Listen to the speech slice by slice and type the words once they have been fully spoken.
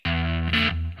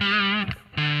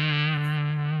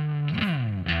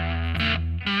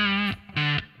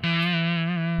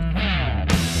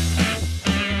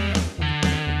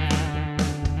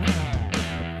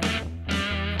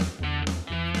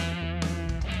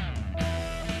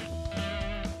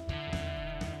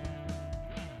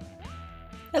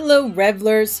Hello,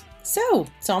 revelers. So,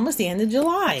 it's almost the end of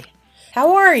July.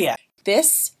 How are you?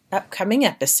 This upcoming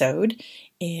episode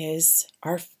is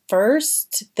our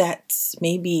first that's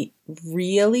maybe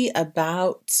really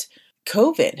about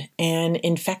COVID and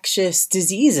infectious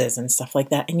diseases and stuff like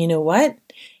that. And you know what?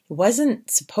 It wasn't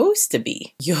supposed to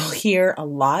be. You'll hear a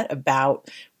lot about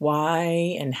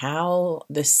why and how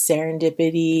the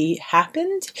serendipity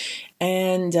happened.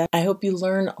 And I hope you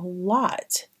learn a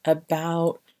lot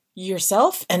about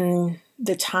yourself and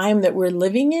the time that we're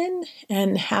living in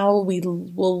and how we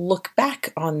will look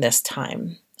back on this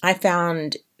time. I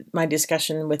found my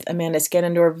discussion with Amanda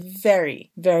Skenendorf very,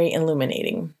 very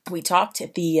illuminating. We talked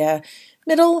at the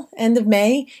end of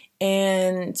May,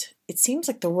 and it seems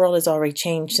like the world has already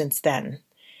changed since then.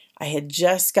 I had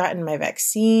just gotten my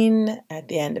vaccine at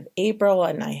the end of April,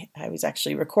 and I was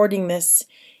actually recording this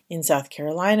in South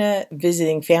Carolina,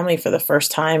 visiting family for the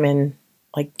first time in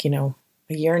a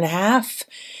year and a half.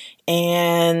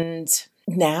 And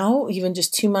now, even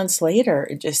just 2 months later,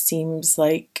 it just seems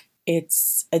like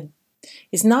it's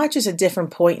not just a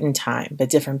different point in time, but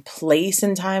different place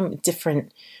in time,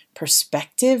 different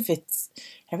perspective.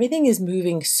 Everything is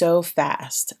moving so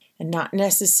fast and not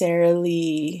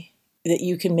necessarily that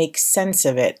you can make sense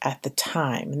of it at the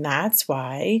time. And that's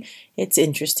why it's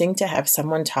interesting to have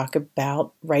someone talk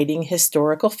about writing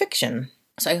historical fiction.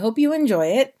 So I hope you enjoy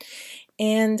it.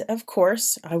 And of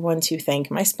course, I want to thank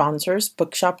my sponsors,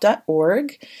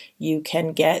 bookshop.org. You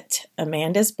can get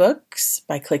Amanda's books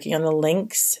by clicking on the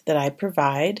links that I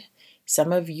provide.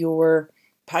 Some of your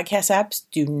podcast apps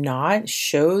do not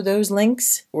show those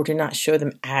links or do not show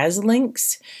them as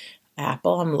links.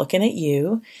 Apple, I'm looking at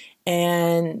you.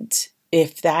 And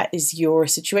if that is your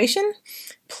situation,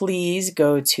 please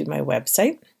go to my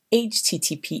website,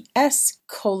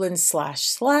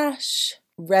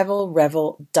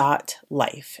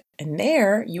 https://revelrevel.life. And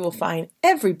there you will find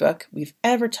every book we've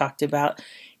ever talked about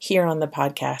here on the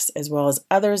podcast, as well as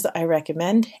others that I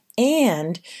recommend,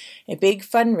 and a big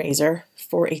fundraiser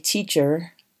for a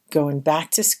teacher going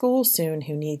back to school soon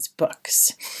who needs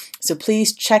books. So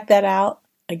please check that out.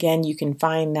 Again, you can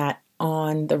find that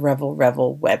on the Revel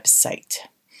Revel website.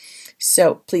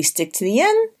 So please stick to the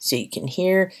end so you can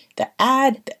hear the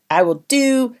ad that I will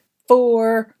do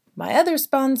for my other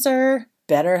sponsor,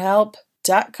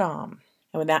 BetterHelp.com.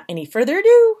 And without any further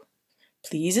ado,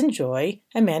 please enjoy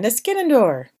Amanda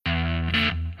Skenendorf.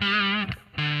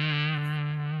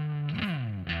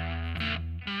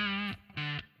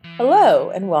 Hello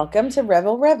and welcome to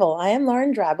Revel Revel. I am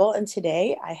Lauren Drabble, and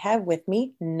today I have with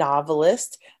me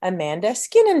novelist Amanda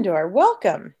Skenendorf.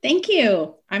 Welcome. Thank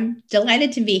you. I'm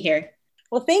delighted to be here.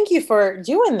 Well, thank you for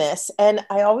doing this. And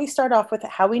I always start off with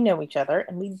how we know each other,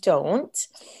 and we don't,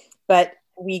 but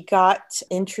we got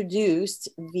introduced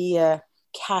via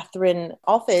Catherine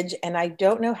Alfage, and I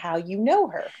don't know how you know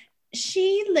her.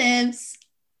 She lives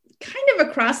kind of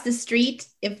across the street,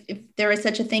 if there is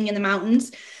such a thing in the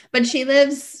mountains, but she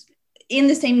lives in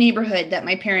the same neighborhood that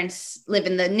my parents live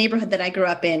in, the neighborhood that I grew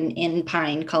up in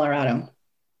Pine, Colorado.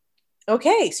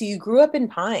 Okay, so you grew up in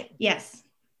Pine. Yes.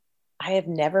 I have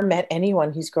never met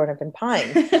anyone who's grown up in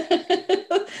Pine.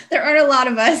 There aren't a lot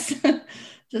of us.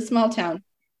 It's a small town.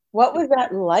 What was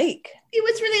that like? It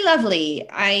was really lovely.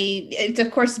 It's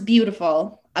of course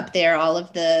beautiful up there, all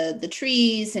of the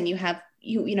trees, and you have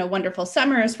wonderful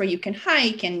summers where you can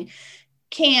hike and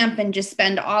camp and just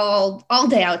spend all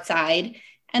day outside.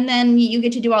 And then you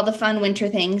get to do all the fun winter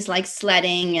things like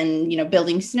sledding and,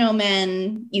 building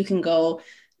snowmen. You can go,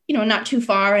 not too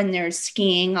far, and there's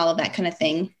skiing, all of that kind of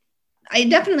thing. I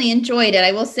definitely enjoyed it.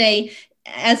 I will say,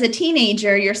 as a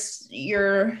teenager, you're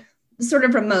sort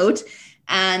of remote,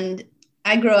 and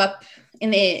I grew up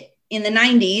in the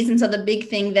 90s. And so the big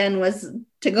thing then was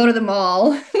to go to the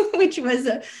mall, which was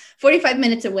 45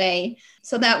 minutes away.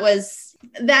 So that was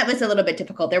a little bit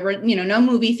difficult. There were, no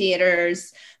movie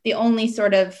theaters. The only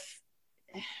sort of,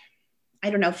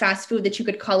 fast food that you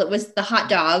could call it was the hot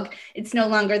dog. It's no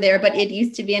longer there, but it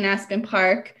used to be in Aspen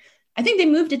Park. I think they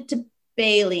moved it to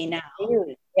Bailey now.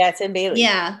 Yeah, it's in Bailey.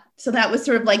 Yeah. So that was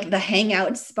sort of like the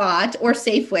hangout spot, or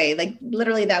Safeway. Like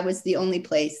literally that was the only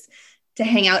place to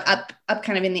hang out up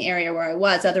kind of in the area where I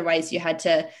was. Otherwise you had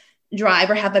to drive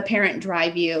or have a parent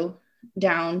drive you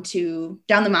down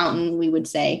the mountain, we would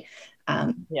say,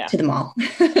 to the mall.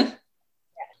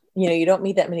 You don't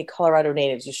meet that many Colorado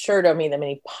natives. You sure don't meet that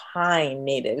many Pine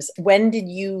natives. When did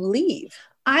you leave?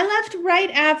 I left right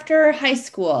after high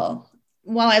school.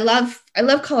 While I love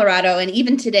Colorado, and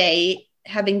even today,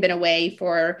 having been away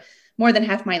for more than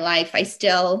half my life, I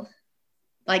still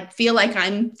feel like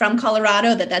I'm from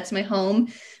Colorado, that's my home.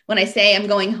 When I say I'm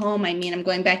going home, I mean I'm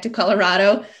going back to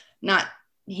Colorado, not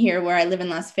here where I live in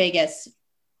Las Vegas.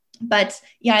 But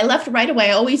yeah, I left right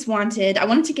away. I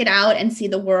wanted to get out and see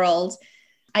the world.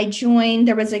 I joined,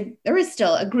 there is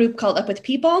still a group called Up With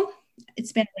People.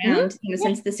 It's been around,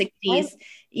 since the 60s.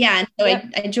 Yeah. And so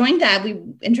I joined that.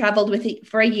 And traveled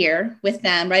for a year with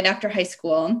them right after high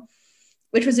school,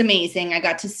 which was amazing. I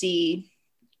got to see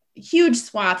huge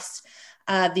swaths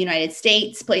of the United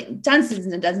States, dozens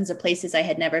and dozens of places I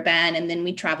had never been. And then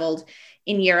we traveled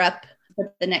in Europe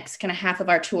for the next kind of half of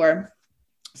our tour.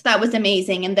 So that was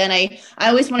amazing. And then I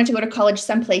always wanted to go to college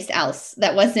someplace else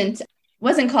that wasn't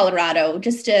Colorado,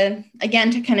 just to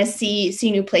kind of see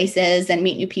new places and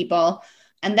meet new people.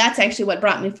 And that's actually what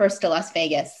brought me first to Las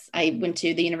Vegas. I went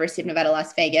to the University of Nevada,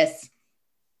 Las Vegas,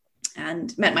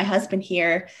 and met my husband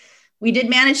here. We did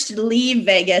manage to leave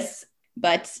Vegas,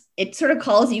 but it sort of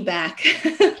calls you back,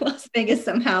 Las Vegas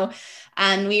somehow.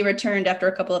 And we returned after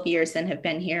a couple of years and have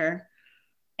been here,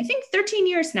 I think 13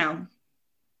 years now.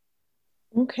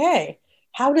 Okay.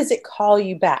 How does it call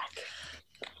you back?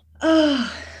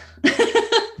 Oh,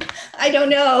 I don't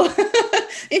know.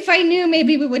 If I knew,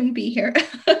 maybe we wouldn't be here.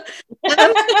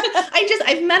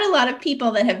 I've met a lot of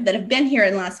people that have been here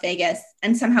in Las Vegas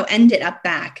and somehow ended up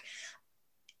back.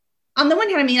 On the one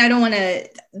hand,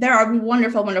 there are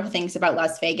wonderful, wonderful things about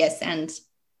Las Vegas. And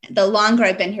the longer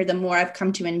I've been here, the more I've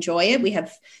come to enjoy it. We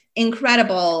have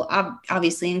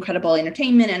obviously incredible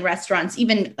entertainment and restaurants,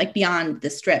 even like beyond the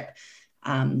Strip.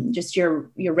 Just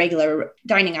your regular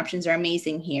dining options are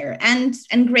amazing here, and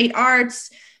great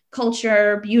arts,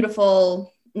 culture,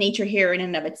 beautiful nature here in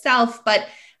and of itself. But,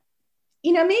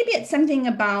 maybe it's something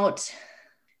about,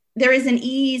 there is an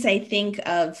ease, I think,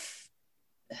 of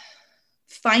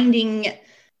finding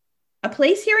a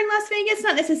place here in Las Vegas,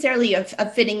 not necessarily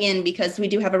of fitting in, because we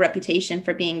do have a reputation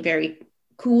for being very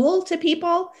cool to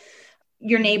people.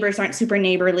 Your neighbors aren't super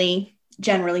neighborly,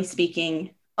 generally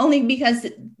speaking, only because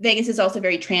Vegas is also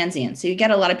very transient. So you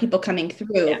get a lot of people coming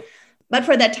through. Yeah. But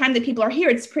for that time that people are here,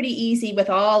 it's pretty easy with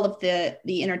all of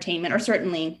the entertainment, or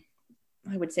certainly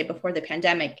I would say before the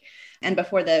pandemic and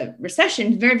before the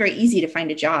recession, very, very easy to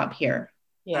find a job here.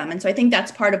 Yeah. And so I think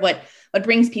that's part of what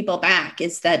brings people back,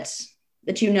 is that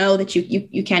that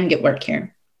you can get work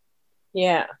here.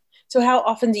 Yeah. So how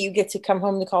often do you get to come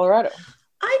home to Colorado?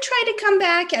 I try to come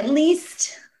back at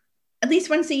least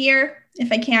once a year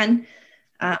if I can.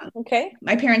 Okay.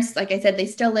 My parents, like I said, they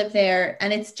still live there,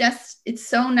 and it's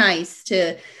so nice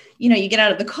to, you get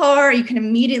out of the car, you can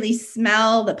immediately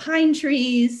smell the pine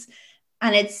trees,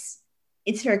 and it's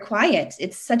very quiet.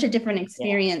 It's such a different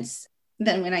experience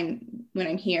than when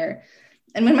I'm here.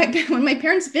 And when my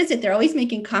parents visit, they're always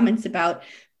making comments about,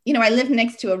 I live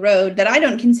next to a road that I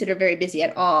don't consider very busy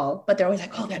at all, but they're always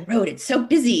like, oh, that road, it's so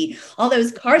busy. All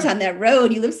those cars on that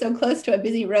road, you live so close to a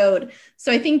busy road.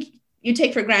 So I think you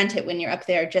take for granted when you're up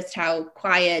there just how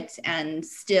quiet and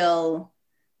still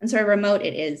and sort of remote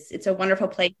it is. It's a wonderful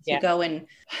place to go and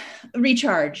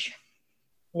recharge.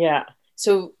 Yeah.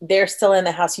 So they're still in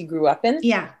the house you grew up in?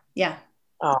 Yeah. Yeah.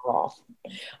 Oh,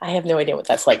 I have no idea what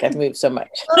that's like. I've moved so much.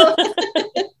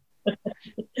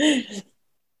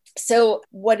 So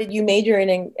what did you major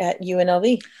in at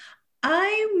UNLV?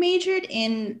 I majored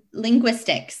in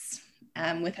linguistics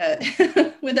with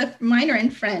a minor in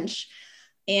French.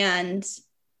 And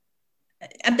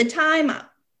at the time,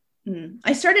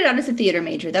 I started out as a theater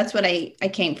major. That's what I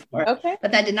came for. Okay.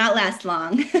 But that did not last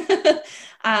long.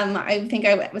 I think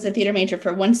I was a theater major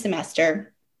for one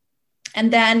semester.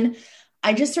 And then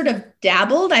I just sort of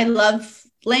dabbled. I love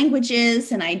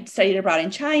languages, and I studied abroad in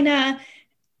China,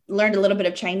 learned a little bit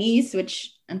of Chinese,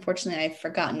 which unfortunately I've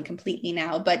forgotten completely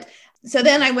now. But so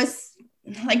then I was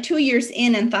like 2 years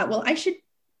in and thought, well, I should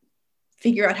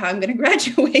figure out how I'm going to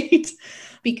graduate,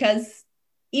 because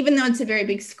even though it's a very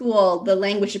big school, the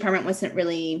language department wasn't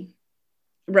really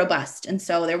robust. And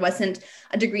so there wasn't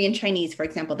a degree in Chinese, for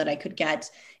example, that I could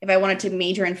get. If I wanted to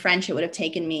major in French, it would have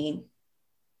taken me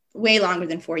way longer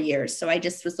than 4 years. So I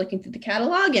just was looking through the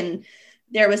catalog, and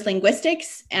there was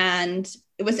linguistics, and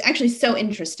it was actually so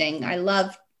interesting. I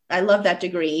love that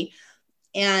degree.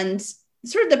 And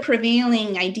sort of the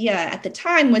prevailing idea at the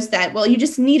time was that, well, you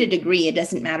just need a degree. It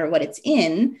doesn't matter what it's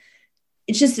in.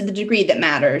 It's just the degree that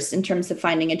matters in terms of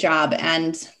finding a job.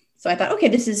 And so I thought, okay,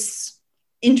 this is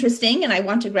interesting and I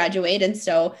want to graduate. And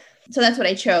so that's what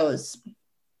I chose.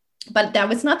 But that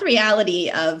was not the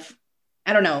reality of,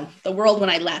 I don't know, the world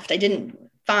when I left. I didn't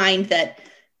find that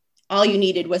all you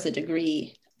needed was a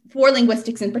degree. For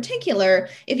linguistics in particular,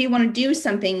 if you want to do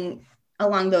something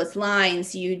along those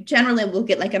lines, you generally will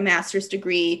get like a master's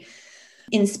degree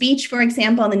in speech, for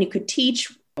example, and then you could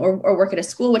teach or work at a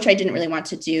school, which I didn't really want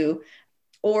to do.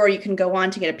 or you can go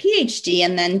on to get a PhD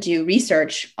and then do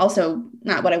research. Also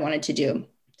not what I wanted to do.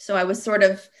 So I was sort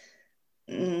of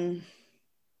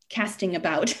casting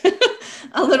about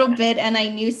a little bit. And I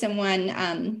knew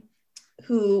someone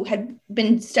who had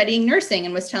been studying nursing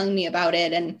and was telling me about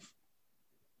it.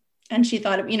 And she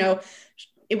thought,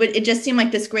 it just seemed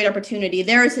like this great opportunity.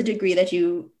 There is a degree that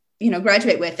you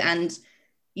graduate with, and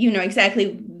you know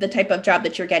exactly the type of job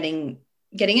that you're getting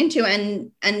into.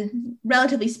 And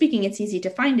relatively speaking, it's easy to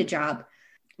find a job.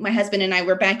 My husband and I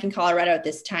were back in Colorado at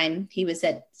this time. He was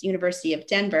at University of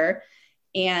Denver.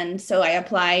 And so I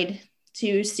applied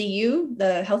to CU,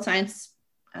 the health science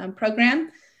program,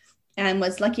 and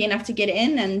was lucky enough to get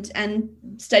in and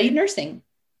studied nursing.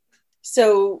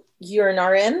 So you're an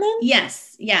RN then?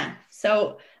 Yes. Yeah.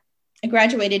 So I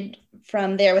graduated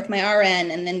from there with my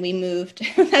RN, and then we moved.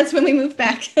 That's when we moved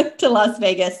back to Las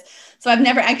Vegas. So I've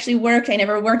never actually worked. I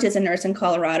never worked as a nurse in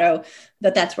Colorado,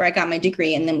 but that's where I got my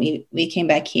degree. And then we came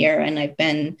back here, and I've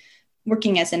been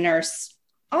working as a nurse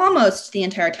almost the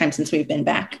entire time since we've been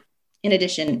back, in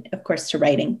addition, of course, to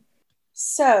writing.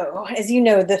 So, as you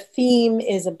know, the theme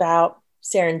is about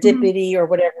serendipity, or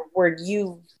whatever word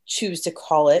you choose to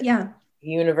call it. Yeah.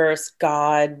 Universe,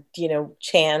 God,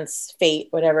 chance, fate,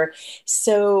 whatever.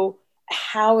 So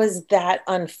how has that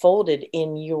unfolded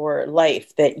in your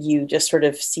life, that you just sort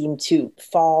of seem to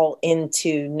fall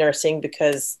into nursing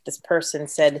because this person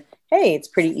said, hey, it's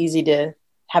pretty easy to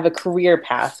have a career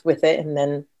path with it, and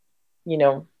then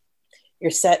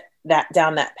you're set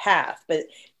down that path? But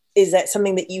is that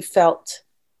something that you felt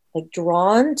like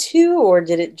drawn to, or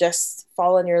did it just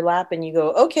fall in your lap and you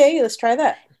go, okay, let's try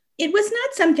that? It was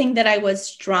not something that I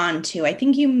was drawn to. I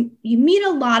think you meet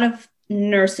a lot of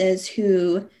nurses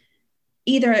who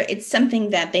either it's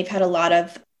something that they've had a lot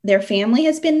of, their family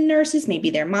has been nurses, maybe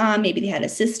their mom, maybe they had a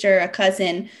sister, a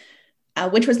cousin,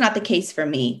 which was not the case for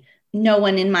me. No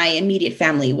one in my immediate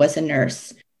family was a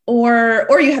nurse. Or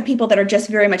you have people that are just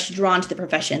very much drawn to the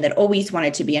profession, that always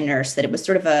wanted to be a nurse, that it was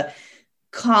sort of a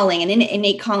calling, an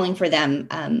innate calling for them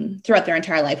throughout their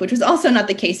entire life, which was also not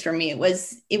the case for me. It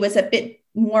was a bit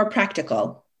more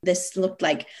practical. This looked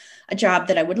like a job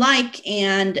that I would like,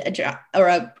 and a job or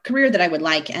a career that I would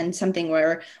like, and something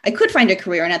where I could find a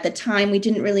career. And at the time, we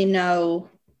didn't really know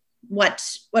what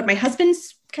my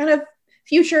husband's kind of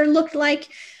future looked like.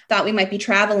 Thought we might be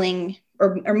traveling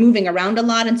or moving around a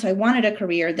lot. And so I wanted a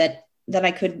career that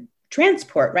I could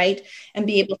transport, right? And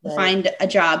be able to find a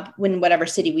job in whatever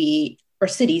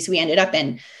cities we ended up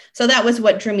in. So that was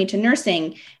what drew me to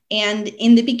nursing. And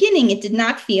in the beginning, it did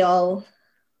not feel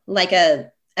like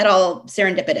at all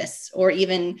serendipitous or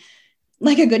even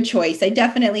like a good choice. I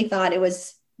definitely thought it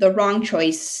was the wrong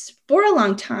choice for a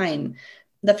long time.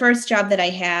 The first job that I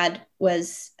had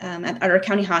was at our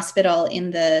county hospital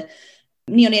in the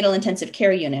neonatal intensive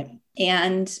care unit.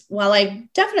 And while I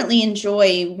definitely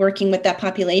enjoy working with that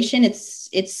population,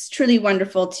 it's truly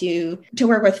wonderful to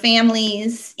work with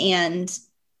families. And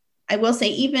I will say,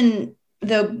 even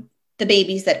though the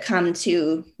babies that come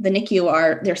to the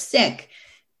NICU they're sick,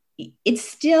 it's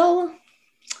still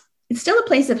a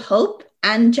place of hope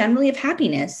and generally of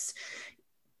happiness.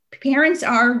 Parents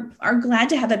are glad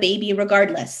to have a baby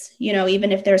regardless,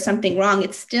 even if there's something wrong.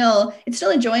 It's still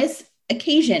a joyous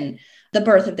occasion, the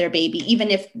birth of their baby, even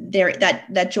if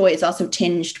that joy is also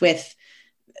tinged with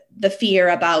the fear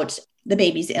about the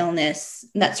baby's illness,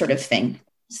 that sort of thing.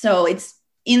 So it's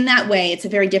in that way, it's a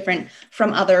very different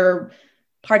from other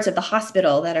parts of the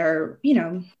hospital that are,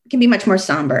 can be much more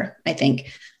somber, I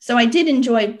think. So I did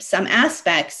enjoy some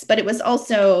aspects, but it was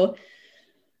also,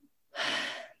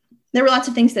 there were lots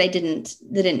of things that I didn't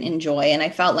enjoy. And I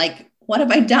felt like, what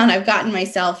have I done? I've gotten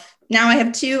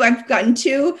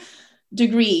two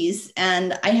degrees,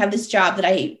 and I have this job that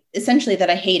I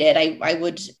hated.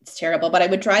 It's terrible, but I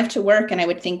would drive to work and I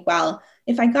would think, well,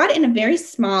 if I got in a very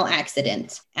small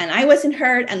accident and I wasn't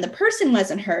hurt and the person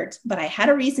wasn't hurt, but I had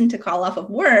a reason to call off of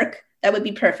work, that would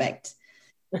be perfect.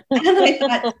 And I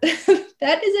thought,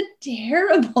 that is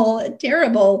a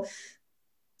terrible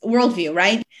worldview,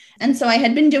 right? And so I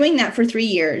had been doing that for 3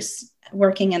 years,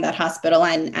 working in that hospital.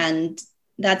 And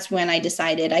that's when I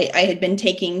decided I had been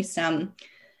taking some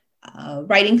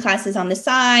writing classes on the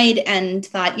side and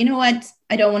thought, you know what?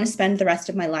 I don't want to spend the rest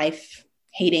of my life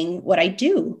hating what I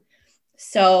do.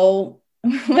 So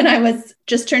when I was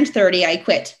just turned 30, I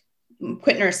quit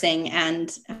nursing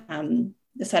and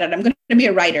decided I'm going to be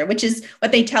a writer, which is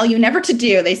what they tell you never to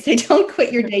do. They say, don't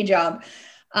quit your day job.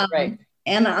 Right.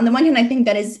 And on the one hand, I think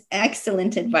that is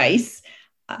excellent advice.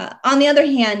 On the other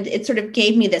hand, it sort of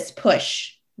gave me this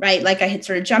push, right? Like I had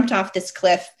sort of jumped off this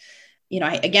cliff.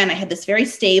 I had this very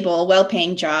stable,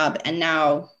 well-paying job, and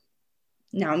now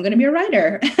now I'm going to be a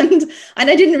writer. And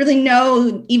I didn't really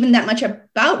know even that much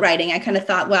about writing. I kind of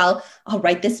thought, well, I'll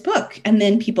write this book and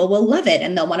then people will love it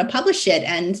and they'll want to publish it.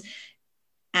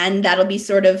 And that'll be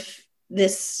sort of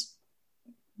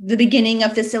the beginning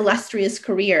of this illustrious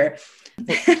career.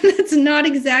 That's not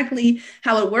exactly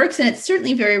how it works. And it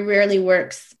certainly very rarely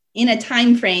works in a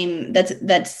time frame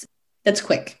that's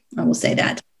quick. I will say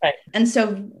that. Right. And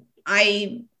so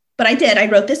I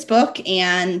wrote this book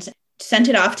and sent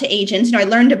it off to agents. I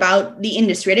learned about the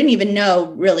industry. I didn't even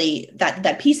know really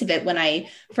that piece of it when I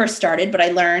first started, but I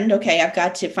learned, okay, I've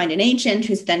got to find an agent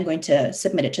who's then going to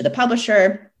submit it to the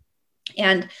publisher,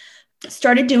 and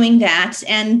started doing that.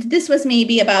 And this was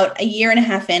maybe about a year and a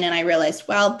half in, and I realized,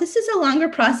 well, this is a longer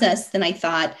process than I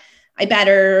thought. I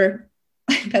better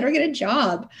get a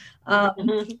job.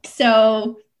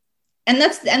 So,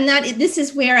 this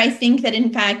is where I think that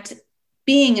in fact,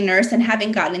 being a nurse and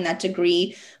having gotten that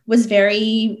degree was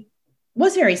very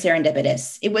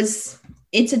serendipitous.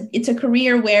 It's a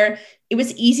career where it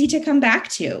was easy to come back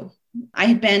to. I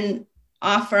had been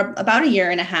off for about a year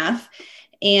and a half.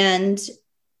 And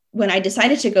when I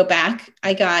decided to go back,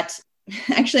 I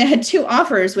had 2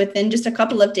 offers within just a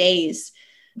couple of days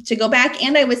to go back.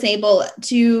 And I was able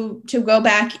to go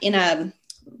back in a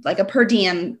per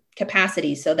diem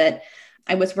capacity, so that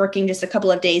I was working just a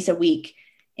couple of days a week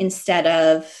instead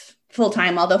of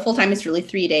full-time, although full-time is really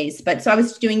 3 days. But so I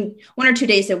was doing 1 or 2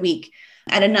 days a week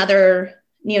at another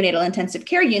neonatal intensive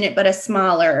care unit, but a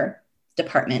smaller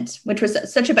department, which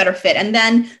was such a better fit. And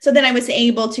then I was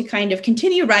able to kind of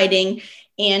continue writing,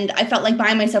 and I felt like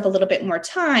buying myself a little bit more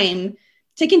time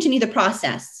to continue the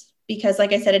process, because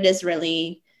like I said, it is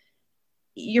really,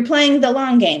 you're playing the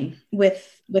long game with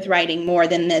writing more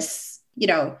than this,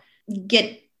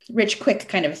 get rich quick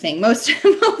kind of thing. Most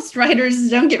writers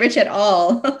don't get rich at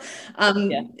all. I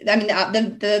mean,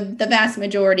 the vast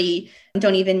majority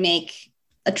don't even make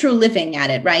a true living at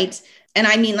it, right? And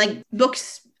I mean, like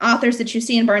authors that you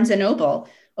see in Barnes and Noble,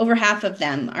 over half of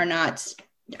them are not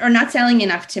selling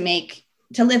enough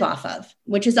to live off of,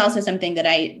 which is also something that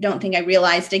I don't think I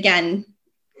realized, again,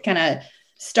 kind of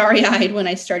starry-eyed when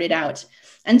I started out.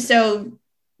 And so,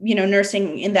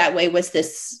 nursing in that way was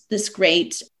this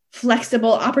great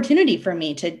flexible opportunity for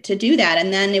me to do that.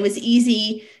 And then it was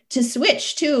easy to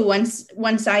switch too.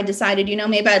 Once I decided,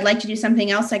 maybe I'd like to do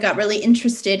something else, I got really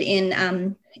interested in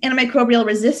antimicrobial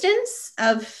resistance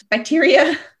of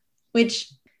bacteria,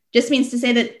 which just means to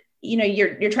say that,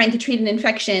 you're trying to treat an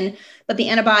infection, but the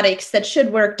antibiotics that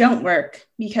should work don't work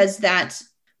because that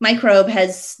microbe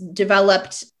has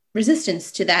developed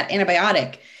resistance to that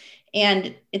antibiotic.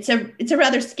 And it's a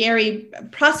rather scary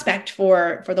prospect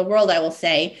for the world, I will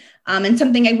say, and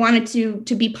something I wanted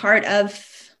to be part of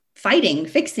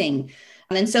fixing.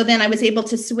 And so then I was able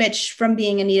to switch from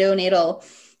being a neonatal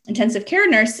intensive care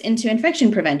nurse into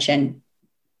infection prevention.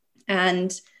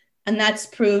 And that's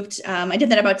proved, I did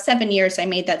that about 7 years. I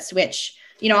made that switch,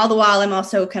 all the while I'm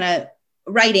also kind of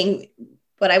writing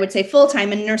what I would say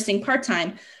full-time and nursing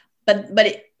part-time.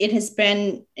 But it has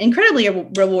been incredibly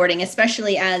rewarding,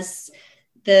 especially as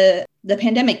the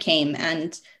pandemic came.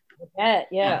 And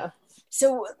yeah.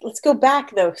 So let's go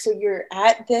back though. So you're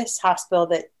at this hospital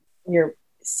that you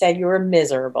said you were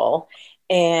miserable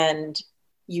and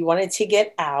you wanted to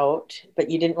get out, but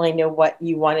you didn't really know what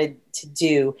you wanted to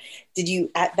do. Did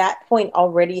you at that point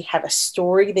already have a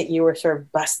story that you were sort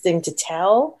of busting to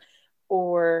tell?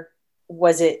 Or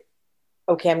was it,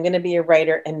 okay, I'm going to be a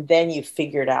writer, and then you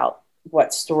figured out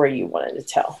what story you wanted to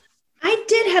tell? I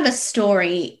did have a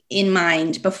story in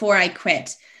mind before I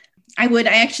quit. I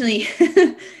actually,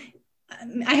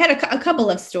 I had a couple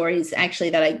of stories actually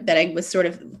that I was sort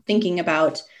of thinking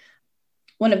about.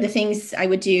 One of the things I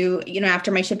would do,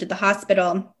 after my shift at the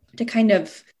hospital to kind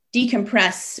of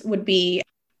decompress would be,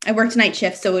 I worked night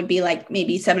shift, so it would be like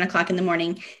maybe 7 o'clock in the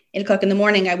morning, 8 o'clock in the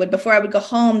morning. Before I would go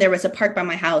home, there was a park by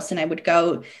my house, and I would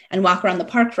go and walk around the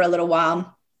park for a little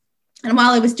while. And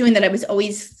while I was doing that, I was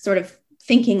always sort of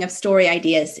thinking of story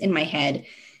ideas in my head.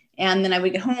 And then I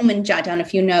would get home and jot down a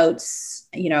few notes,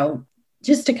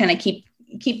 just to kind of keep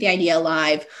the idea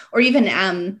alive. Or even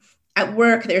at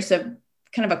work, there's a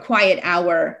kind of a quiet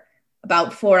hour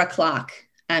about 4 o'clock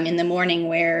in the morning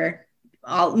where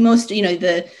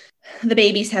the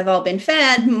babies have all been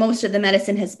fed. Most of the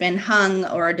medicine has been hung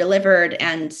or delivered,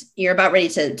 and you're about ready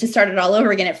to start it all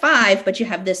over again at 5, but you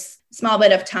have this small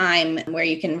bit of time where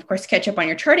you can, of course, catch up on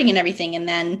your charting and everything. And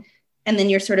then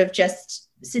you're sort of just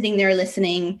sitting there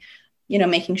listening,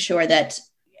 making sure that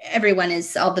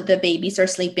all the babies are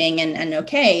sleeping and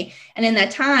okay. And in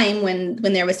that time when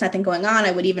there was nothing going on,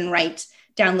 I would even write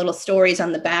down little stories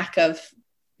on the back of,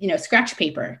 scratch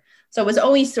paper, So it was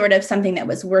always sort of something that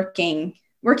was working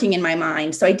in my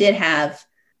mind. So I did have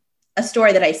a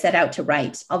story that I set out to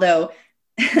write, although,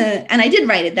 and I did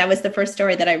write it. That was the first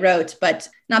story that I wrote, but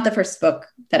not the first book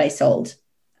that I sold.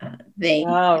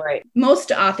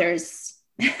 Most authors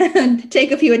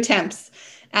take a few attempts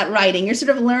at writing. You're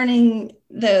sort of learning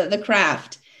the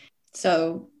craft.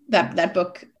 So that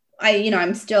book,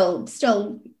 I'm still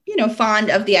fond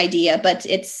of the idea, but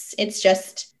it's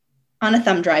just on a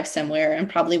thumb drive somewhere and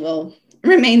probably will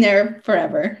remain there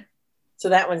forever. So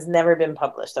that one's never been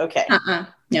published. Okay.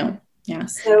 No. Yeah.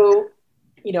 So,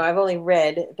 I've only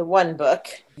read the one book,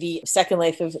 The Second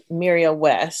Life of Muriel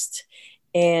West,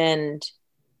 and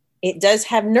it does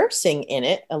have nursing in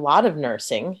it, a lot of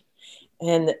nursing.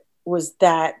 And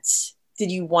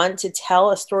did you want to tell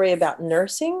a story about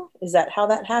nursing? Is that how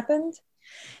that happened?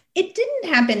 It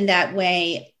didn't happen that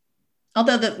way.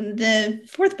 Although the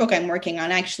fourth book I'm working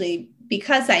on, actually,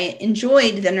 because I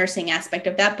enjoyed the nursing aspect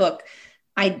of that book,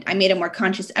 I made a more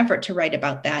conscious effort to write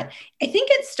about that. I think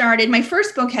it started, my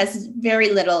first book has very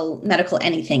little medical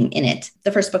anything in it.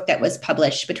 The first book that was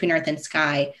published, Between Earth and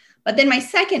Sky. But then my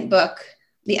second book,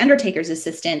 The Undertaker's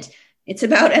Assistant, it's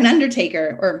about an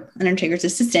undertaker or an undertaker's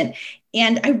assistant.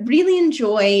 And I really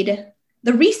enjoyed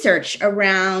the research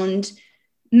around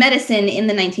medicine in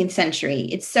the 19th century.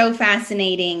 It's so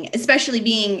fascinating, especially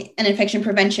being an infection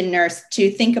prevention nurse,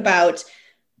 to think about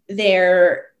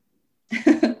their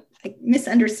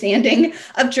misunderstanding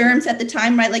of germs at the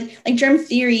time, right? Like germ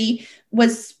theory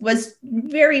was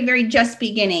very, very just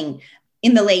beginning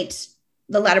in the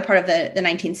latter part of the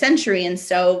 19th century. And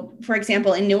so, for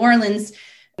example, in New Orleans,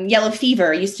 yellow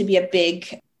fever used to be a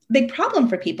big problem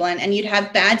for people. And you'd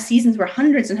have bad seasons where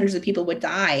hundreds and hundreds of people would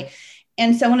die.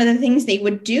 And so one of the things they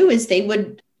would do is they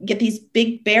would get these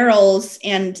big barrels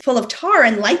and full of tar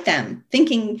and light them,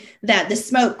 thinking that the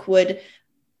smoke would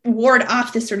ward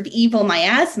off this sort of evil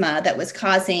miasma that was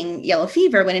causing yellow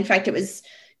fever, when in fact it was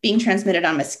being transmitted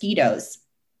on mosquitoes.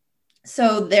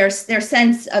 So their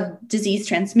sense of disease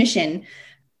transmission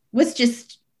was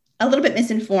just a little bit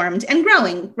misinformed and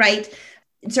growing, right?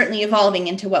 Certainly evolving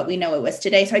into what we know it was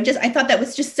today. So I thought that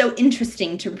was just so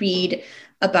interesting to read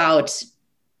about,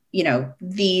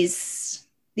 these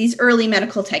early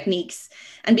medical techniques.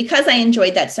 And because I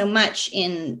enjoyed that so much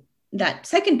in that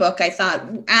second book, I thought,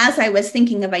 as I was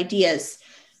thinking of ideas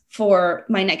for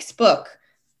my next book,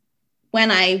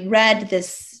 when I read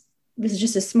this is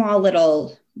just a small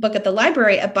little book at the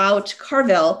library about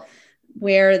Carville,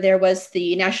 where there was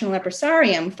the National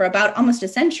Leprosarium for about almost a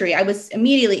century, I was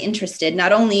immediately interested,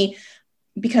 not only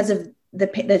because of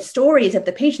the stories of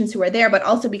the patients who were there, but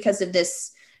also because of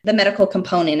the medical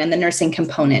component and the nursing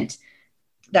component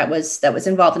that was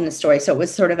involved in the story. So it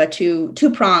was sort of a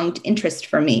two-pronged interest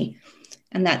for me.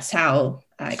 And that's how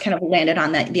I kind of landed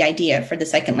on the idea for The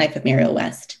Second Life of Muriel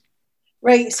West.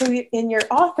 Right. So in your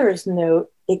author's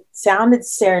note, it sounded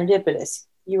serendipitous.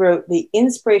 You wrote, the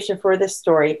inspiration for this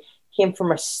story came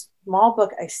from a small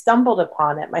book I stumbled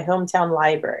upon at my hometown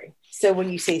library. So when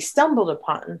you say stumbled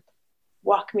upon,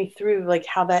 walk me through like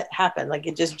how that happened. Like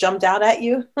it just jumped out at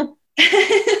you?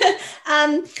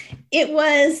 It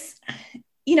was,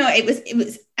 it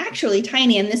was actually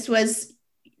tiny. And this was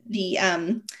the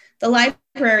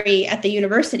library at the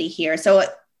university here. So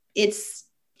it's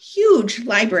huge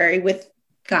library with,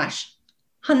 probably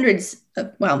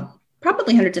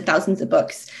hundreds of thousands of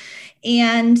books.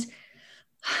 And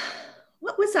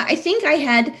what was that? I think I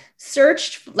had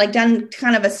done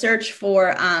kind of a search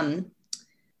for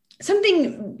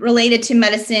something related to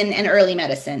medicine and early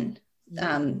medicine.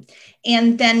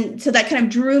 And then, so that kind of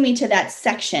drew me to that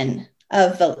section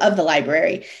of the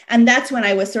library. And that's when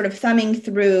I was sort of thumbing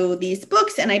through these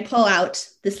books, and I pull out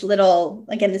this little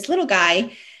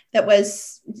guy that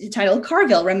was titled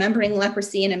Carville, Remembering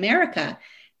Leprosy in America.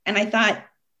 And I thought,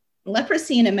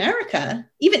 leprosy in America,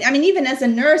 even as a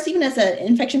nurse, even as an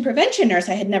infection prevention nurse,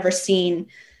 I had never seen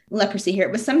leprosy here.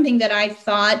 It was something that I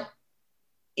thought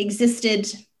existed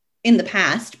in the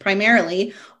past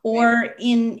primarily, or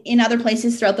in other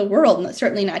places throughout the world,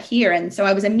 certainly not here. And so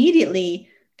I was immediately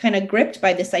kind of gripped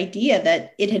by this idea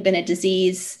that it had been a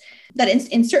disease that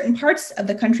in certain parts of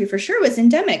the country for sure was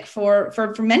endemic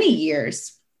for many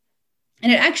years.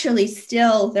 And it actually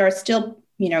there are still,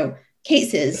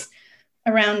 cases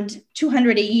around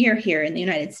 200 a year here in the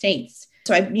United States.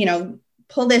 So I,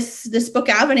 pull this book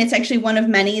out, and it's actually one of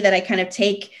many that I kind of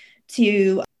take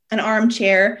to an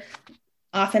armchair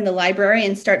off in the library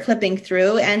and start flipping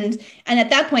through. And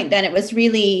at that point, then it was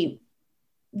really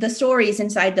the stories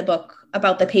inside the book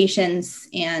about the patients,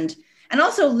 and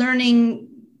also learning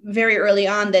very early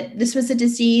on that this was a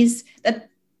disease that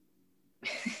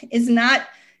is not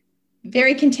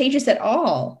very contagious at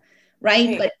all,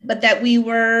 right? But that we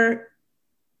were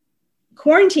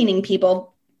quarantining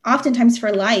people oftentimes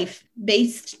for life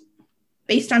based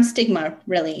on stigma,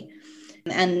 really.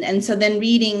 And so then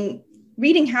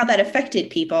reading how that affected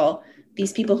people,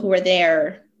 these people who were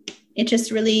there, it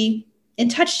just really, it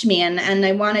touched me. And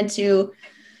I wanted to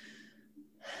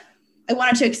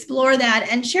explore that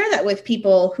and share that with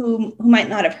people who might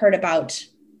not have heard about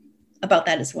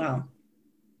that as well.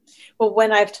 Well,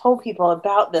 when I've told people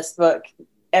about this book,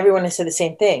 everyone has said the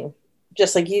same thing,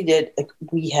 just like you did. Like,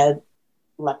 we had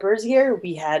lepers here,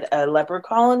 we had a leper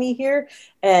colony here,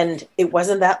 and it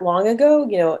wasn't that long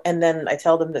ago, and then I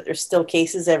tell them that there's still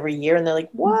cases every year, and they're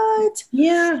like, what?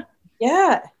 Yeah,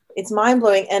 it's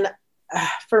mind-blowing. And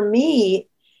for me,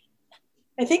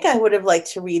 I think I would have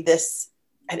liked to read this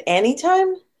at any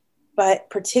time, but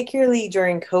particularly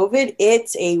during COVID,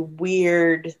 it's a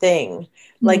weird thing.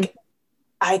 Like,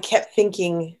 I kept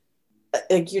thinking,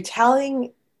 like, you're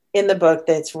telling in the book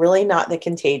that it's really not that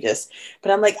contagious,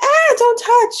 but I'm like, don't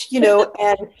touch,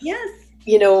 and yes,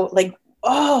 like,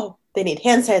 oh, they need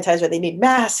hand sanitizer, they need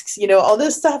masks, all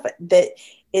this stuff, that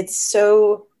it's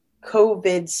so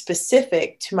COVID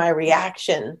specific to my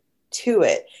reaction to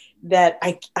it that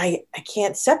I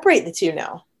can't separate the two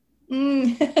now.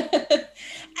 And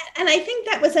I think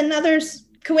that was another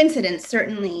coincidence,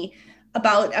 certainly,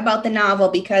 about the novel,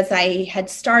 because I had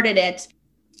started it.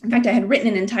 In fact, I had written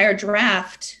an entire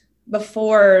draft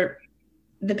before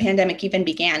the pandemic even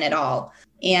began at all.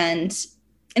 And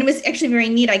it was actually very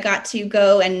neat. I got to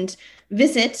go and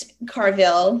visit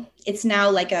Carville. It's now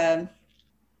like a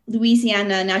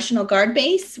Louisiana National Guard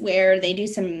base where they do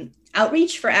some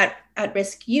outreach for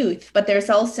at-risk youth, but there's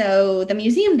also the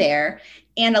museum there.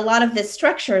 And a lot of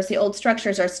the old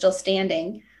structures are still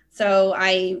standing. So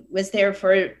I was there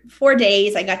for 4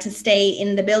 days. I got to stay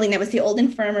in the building that was the old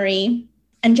infirmary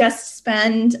and just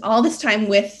spend all this time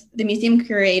with the museum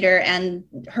curator and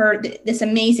this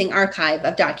amazing archive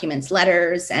of documents,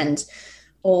 letters, and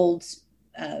old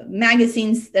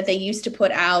magazines that they used to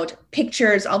put out,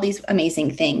 pictures, all these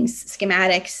amazing things,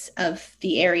 schematics of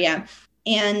the area.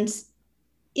 And,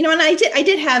 and I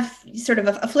did have sort of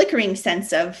a flickering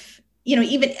sense of,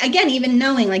 even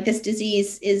knowing like this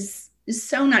disease is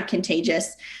so not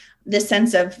contagious, this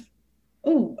sense of,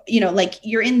 like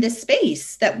you're in this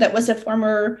space that was a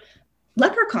former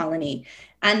leper colony.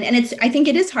 And I think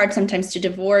it is hard sometimes to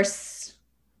divorce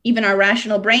even our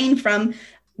rational brain from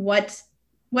what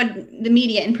the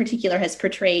media in particular has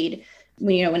portrayed,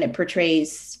 when it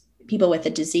portrays people with a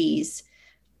disease,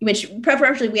 which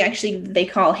preferentially they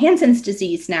call Hansen's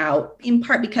disease now, in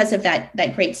part because of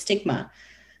that great stigma.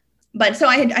 But so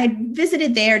I had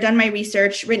visited there, done my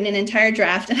research, written an entire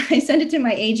draft, and I sent it to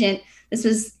my agent. This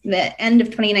was the end of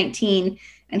 2019.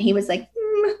 And he was like,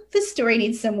 this story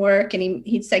needs some work. And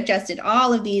he suggested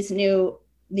all of these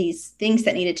things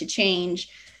that needed to change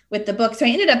with the book. So I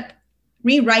ended up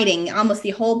rewriting almost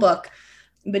the whole book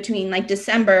between like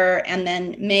December and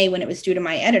then May, when it was due to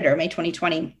my editor, May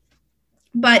 2020.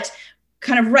 But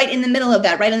kind of right in the middle of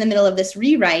that, right in the middle of this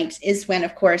rewrite, is when,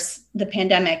 of course, the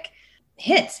pandemic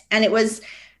hit. And it was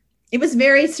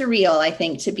very surreal, I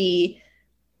think, to be,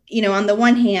 on the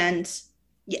one hand,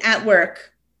 at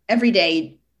work every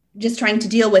day, just trying to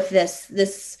deal with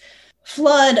this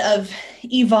flood of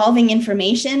evolving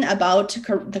information about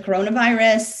the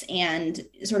coronavirus, and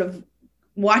sort of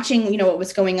watching, what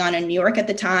was going on in New York at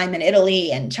the time, and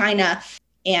Italy and China.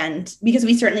 And because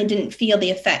we certainly didn't feel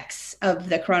the effects of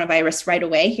the coronavirus right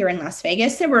away here in Las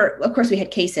Vegas, of course, we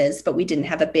had cases, but we didn't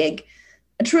have a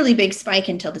truly big spike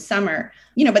until the summer,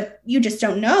 but you just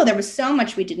don't know. There was so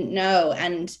much we didn't know.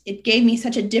 And it gave me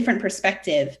such a different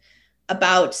perspective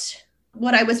about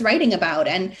what I was writing about.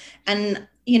 And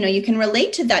you can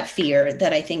relate to that fear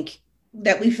that I think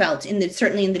that we felt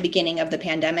certainly in the beginning of the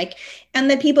pandemic, and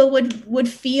that people would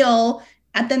feel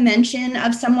at the mention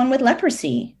of someone with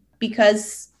leprosy,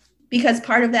 because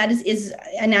part of that is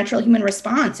a natural human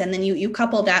response. And then you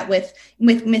couple that with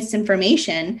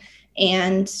misinformation,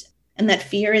 and that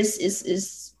fear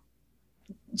is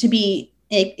to be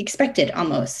expected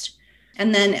almost.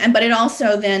 But it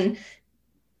also then,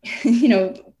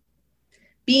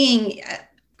 being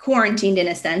quarantined in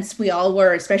a sense, we all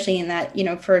were, especially in that,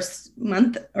 first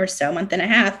month or so, month and a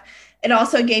half, it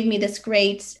also gave me this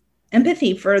great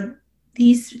empathy for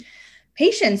these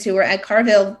patients who were at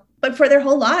Carville, but for their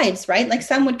whole lives, right? Like,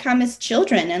 some would come as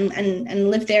children and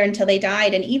live there until they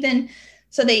died. And even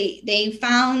so, they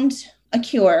found a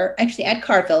cure actually at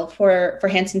Carville for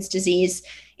Hansen's disease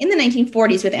in the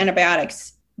 1940s with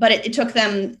antibiotics, but it took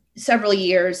them several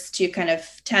years to kind of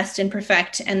test and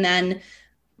perfect. And then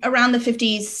around the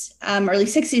 50s, early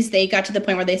 60s, they got to the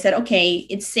point where they said, okay,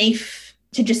 it's safe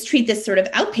to just treat this sort of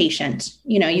outpatient.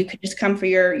 You could just come for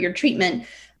your treatment,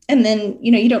 and then,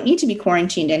 you don't need to be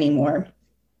quarantined anymore.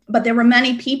 But there were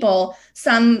many people,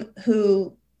 some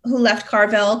who left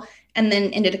Carville and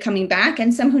then ended up coming back,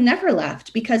 and some who never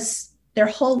left because their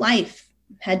whole life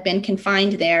had been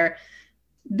confined there,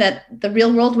 that the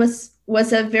real world was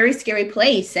a very scary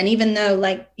place. And even though,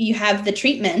 like, you have the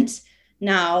treatment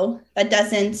now, that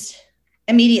doesn't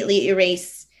immediately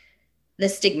erase the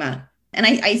stigma. And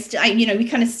we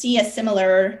kind of see a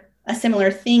similar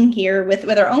thing here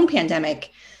with our own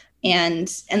pandemic, and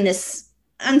this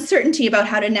uncertainty about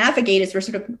how to navigate as we're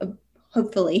sort of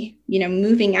hopefully,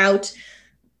 moving out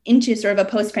into sort of a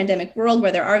post-pandemic world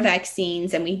where there are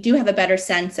vaccines and we do have a better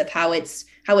sense of how it's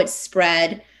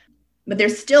spread. But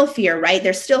there's still fear, right?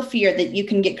 There's still fear that you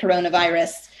can get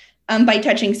coronavirus by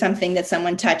touching something that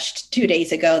someone touched 2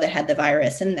 days ago that had the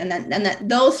virus, and that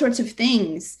those sorts of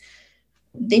things,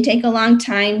 they take a long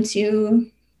time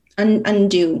to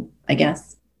undo, I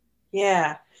guess.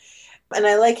 Yeah. And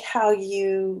I like how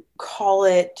you call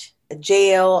it a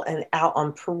jail and out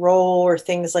on parole or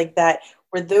things like that.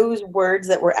 Were those words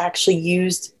that were actually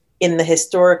used in the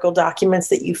historical documents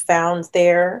that you found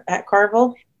there at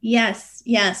Carville? Yes.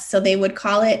 So they would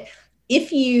call it,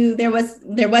 there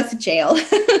was a jail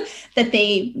that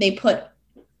they put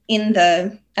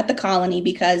at the colony,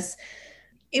 because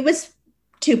it was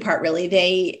two-part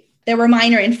really. There were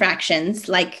minor infractions,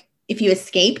 like if you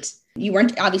escaped, you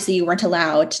weren't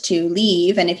allowed to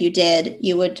leave, and if you did,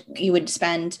 you would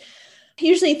spend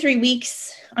usually 3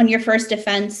 weeks on your first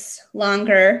offense,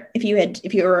 longer if you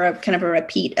were a kind of a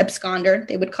repeat absconder.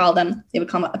 They would call them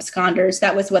absconders.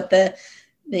 That was what the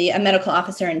medical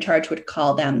officer in charge would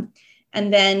call them.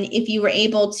 And then if you were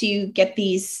able to get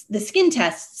the skin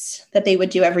tests that they would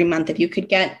do every month, if you could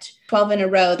get 12 in a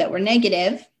row that were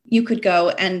negative, you could go,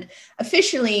 and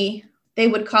officially they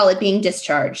would call it being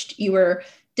discharged. You were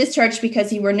discharged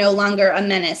because you were no longer a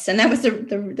menace. And that was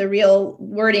the real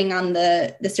wording on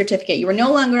the certificate. You were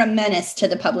no longer a menace to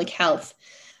the public health.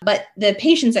 But the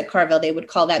patients at Carville, they would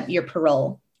call that your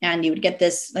parole. And you would get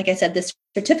this, like I said, this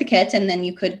certificate, and then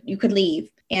you could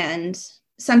leave. And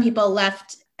some people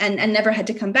left and never had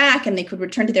to come back, and they could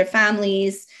return to their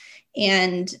families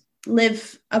and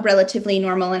live a relatively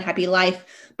normal and happy life.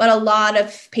 But a lot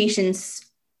of patients,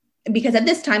 because at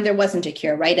this time there wasn't a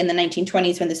cure, right? In the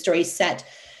 1920s, when the story's set,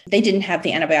 they didn't have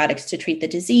the antibiotics to treat the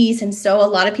disease. And so a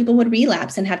lot of people would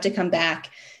relapse and have to come back.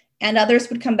 And others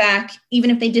would come back even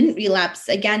if they didn't relapse,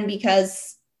 again,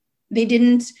 because they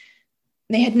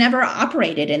had never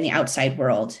operated in the outside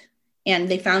world. And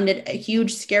they found it a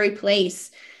huge, scary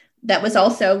place that was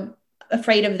also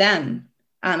afraid of them.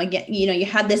 Again, you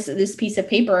had this piece of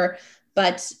paper,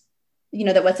 but,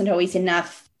 that wasn't always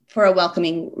enough for a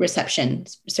welcoming reception,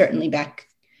 certainly back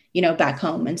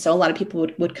home. And so a lot of people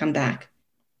would come back.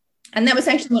 And that was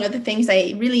actually one of the things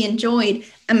I really enjoyed.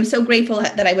 I'm so grateful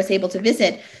that I was able to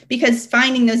visit, because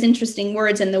finding those interesting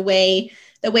words and the way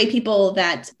people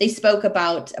that they spoke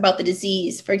about the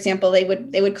disease, for example,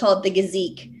 they would call it the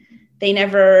gazeek. They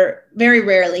very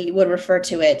rarely would refer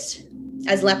to it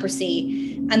as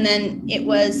leprosy. And then it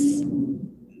was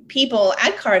people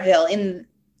at Carville in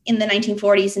the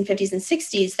 1940s and 50s and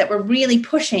 60s that were really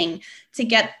pushing to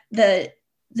get the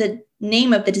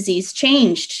name of the disease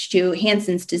changed to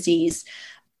Hansen's disease.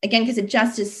 Again, because it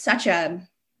just is such a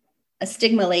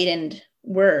stigma-laden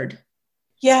word.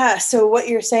 Yeah. So what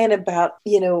you're saying about,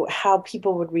 how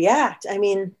people would react. I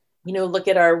mean, look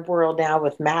at our world now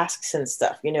with masks and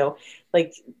stuff,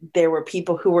 like there were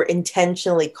people who were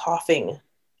intentionally coughing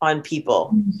on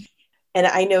people. Mm-hmm. And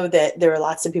I know that there are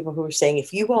lots of people who are saying,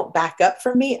 if you won't back up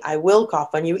for me, I will cough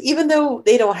on you, even though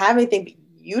they don't have anything.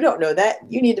 You don't know that.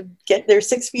 You need to get there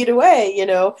 6 feet away,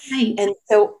 Right. And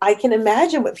so I can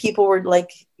imagine what people were like,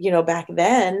 back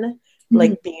then, mm-hmm.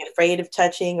 like being afraid of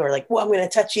touching, or like, well, I'm going to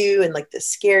touch you, and like this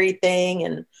scary thing.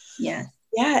 And yeah,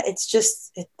 it's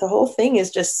just, the whole thing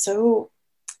is just so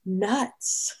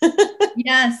nuts.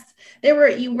 Yes.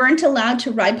 You weren't allowed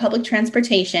to ride public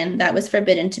transportation. That was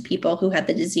forbidden to people who had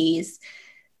the disease.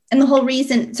 And the whole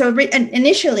reason, so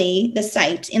initially the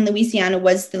site in Louisiana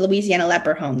was the Louisiana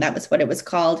Leper Home. That was what it was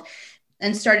called,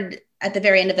 and started at the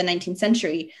very end of the 19th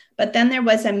century. But then there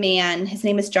was a man, his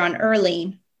name is John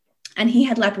Early, and he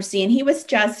had leprosy, and he was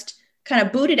just kind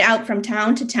of booted out from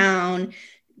town to town.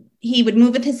 He would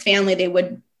move with his family. They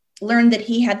would learn that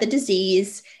he had the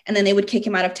disease, and then they would kick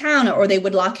him out of town, or they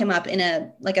would lock him up in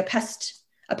a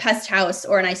pest house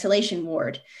or an isolation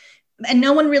ward. And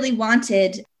no one really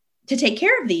wanted to take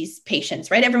care of these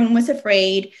patients, right? Everyone was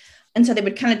afraid. And so they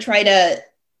would kind of try to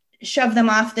shove them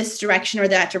off this direction or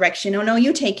that direction. Oh, no,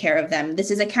 you take care of them.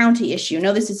 This is a county issue.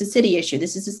 No, this is a city issue.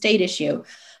 This is a state issue.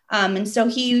 And so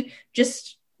he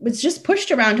was just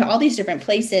pushed around to all these different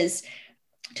places,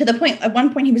 to the point, at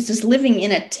one point, he was just living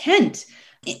in a tent,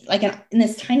 like in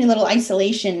this tiny little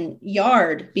isolation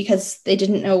yard, because they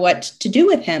didn't know what to do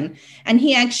with him. And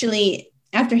he actually,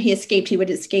 after he escaped, he would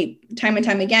escape time and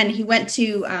time again. He went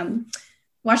to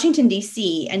Washington,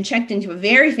 D.C. and checked into a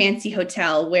very fancy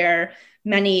hotel where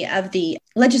many of the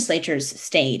legislators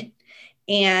stayed.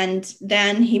 And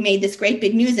then he made this great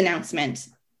big news announcement.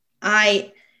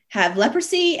 I have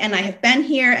leprosy and I have been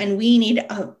here, and we need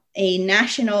a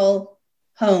national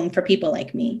home for people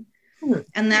like me.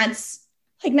 And that's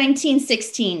like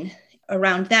 1916,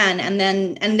 around then.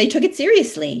 And they took it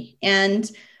seriously. And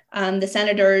the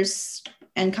senators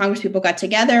and congresspeople got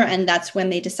together, and that's when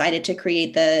they decided to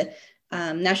create the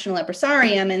National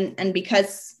Leprosarium. And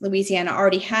because Louisiana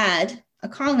already had a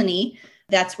colony,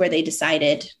 that's where they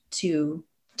decided so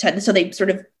they sort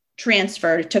of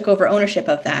took over ownership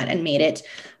of that and made it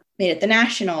the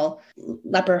National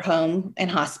Leper Home and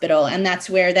Hospital. And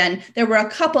that's where then there were a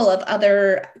couple of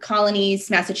other colonies.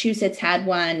 Massachusetts had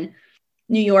one,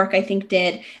 New York, I think,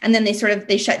 did. And then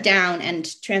they shut down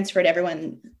and transferred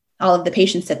all of the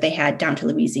patients that they had, down to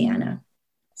Louisiana.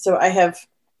 So I have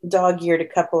dog-eared a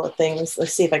couple of things.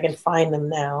 Let's see if I can find them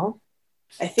now.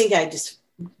 I think I just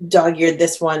dog-eared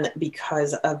this one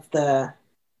because of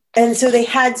and so they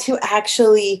had to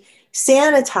actually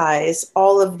sanitize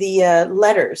all of the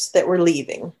letters that were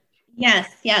leaving.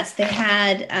 Yes. They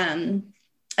had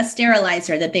a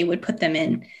sterilizer that they would put them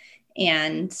in,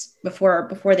 and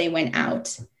before they went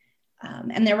out.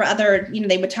 And there were other,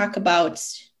 they would talk about,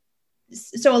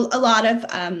 so a lot of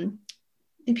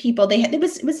the people, they had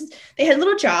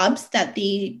little jobs that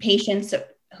the patients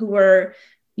who were,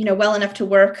 well enough to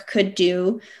work could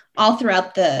do all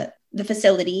throughout the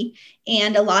facility.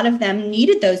 And a lot of them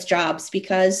needed those jobs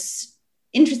because,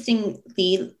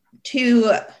 interestingly,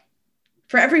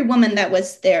 for every woman that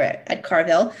was there at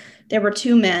Carville, there were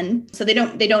 2 men. So they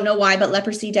don't know why, but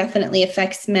leprosy definitely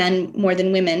affects men more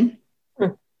than women.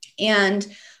 And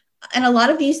a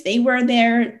lot of these, they were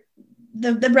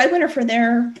the breadwinner for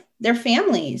their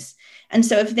families. And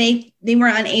so if they were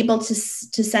unable to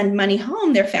send money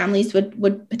home, their families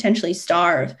would potentially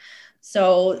starve.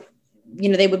 So,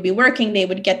 they would be working, they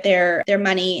would get their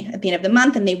money at the end of the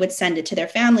month, and they would send it to their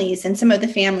families. And some of the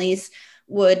families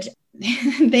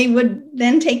they would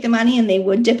then take the money and they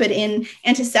would dip it in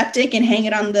antiseptic and hang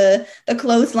it on the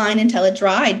clothesline until it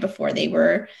dried before they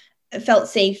felt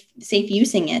safe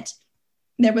using it.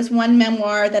 There was one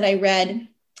memoir that I read.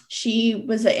 She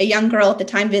was a young girl at the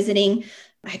time visiting,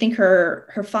 I think,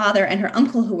 her father and her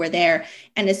uncle who were there.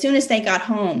 And as soon as they got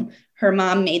home, her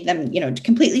mom made them,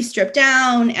 completely strip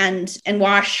down and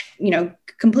wash,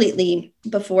 completely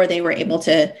before they were able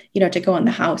to, to go in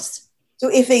the house. So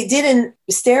if they didn't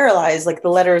sterilize, like the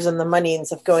letters and the money and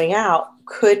stuff going out,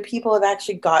 could people have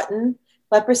actually gotten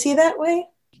leprosy that way?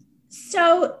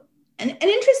 So an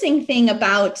interesting thing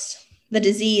about the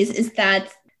disease is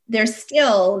that they're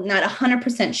still not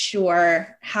 100%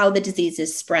 sure how the disease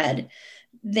is spread.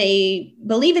 They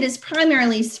believe it is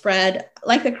primarily spread,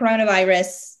 like the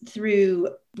coronavirus, through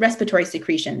respiratory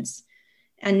secretions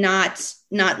and not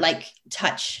like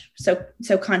touch,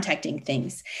 so contacting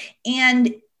things.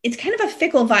 And it's kind of a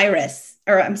fickle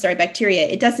bacteria.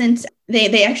 It doesn't,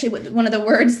 they actually, one of the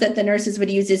words that the nurses would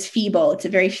use is feeble. It's a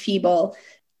very feeble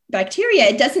bacteria.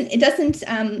 It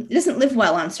doesn't live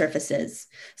well on surfaces.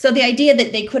 So the idea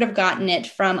that they could have gotten it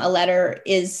from a letter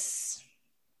is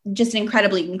just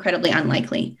incredibly, incredibly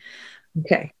unlikely.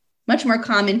 Okay. Much more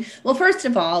common. Well, first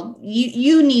of all,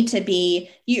 you need to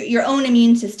be, your own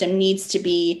immune system needs to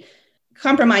be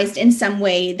compromised in some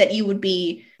way that you would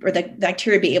be, or the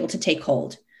bacteria be able to take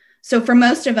hold. So for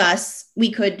most of us,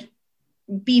 we could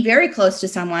be very close to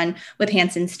someone with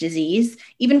Hansen's disease,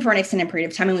 even for an extended period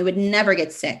of time, and we would never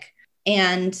get sick.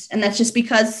 And that's just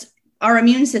because our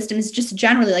immune system is just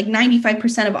generally, like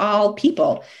 95% of all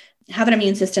people have an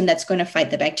immune system that's going to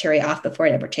fight the bacteria off before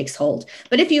it ever takes hold.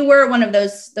 But if you were one of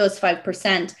those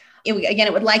 5%,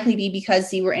 it would likely be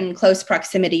because you were in close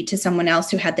proximity to someone else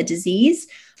who had the disease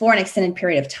for an extended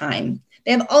period of time.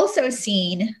 They have also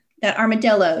seen that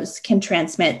armadillos can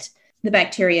transmit the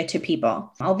bacteria to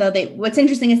people. Although what's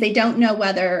interesting is they don't know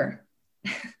whether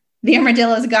the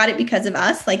armadillos got it because of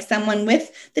us, like someone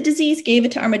with the disease gave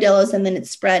it to armadillos and then it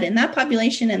spread in that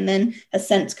population and then has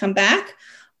since come back,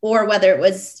 or whether it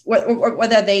was, or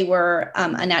whether they were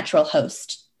a natural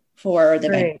host for the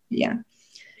bacteria.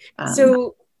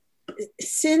 So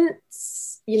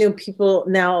since, people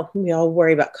now, we all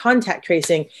worry about contact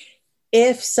tracing,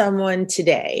 if someone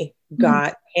today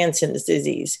got Hansen's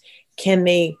disease, can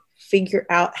they figure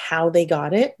out how they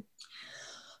got it?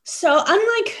 So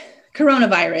unlike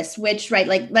coronavirus, which, right,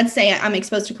 like let's say I'm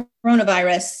exposed to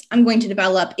coronavirus, I'm going to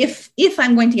develop, if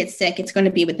I'm going to get sick, it's going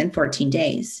to be within 14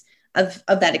 days of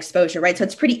that exposure, right? So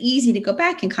it's pretty easy to go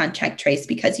back and contact trace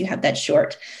because you have that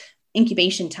short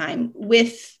incubation time.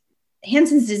 With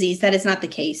Hansen's disease, that is not the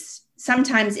case.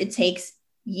 Sometimes it takes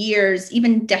years,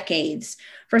 even decades,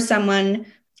 for someone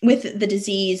with the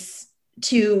disease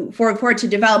for it to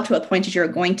develop to a point that you're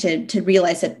going to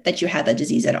realize that you have the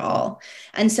disease at all.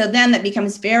 And so then that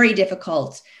becomes very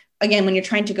difficult. Again, when you're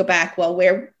trying to go back, well,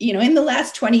 where, in the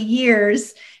last 20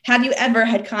 years, have you ever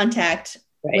had contact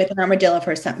with an armadillo,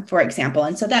 for example?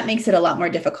 And so that makes it a lot more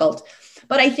difficult.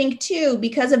 But I think too,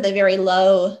 because of the very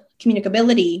low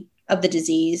communicability of the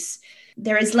disease,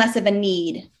 there is less of a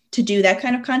need to do that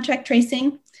kind of contact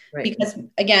tracing. Right. Because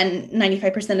again,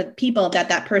 95% of the people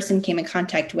that person came in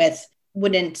contact with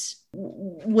would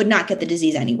not get the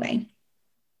disease anyway.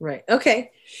 Right.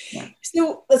 Okay. Yeah.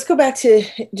 So let's go back to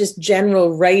just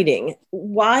general writing.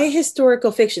 Why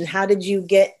historical fiction? How did you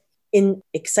get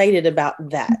excited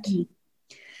about that?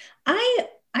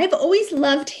 I've always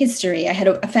loved history. I had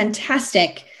a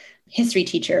fantastic history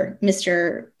teacher,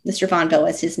 Mr. Vonville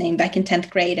was his name, back in 10th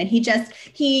grade. And he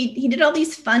did all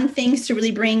these fun things to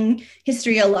really bring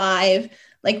history alive.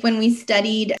 Like when we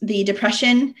studied the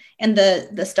Depression and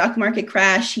the stock market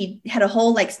crash, he had a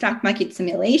whole stock market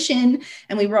simulation,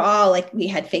 and we were all we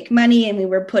had fake money and we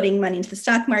were putting money into the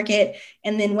stock market.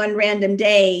 And then one random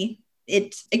day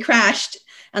it crashed.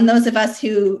 And those of us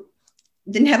who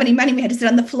didn't have any money, we had to sit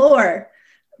on the floor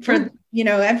for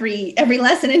every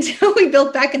lesson until we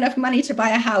built back enough money to buy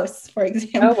a house, for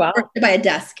example. Oh, wow. Or to buy a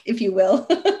desk, if you will.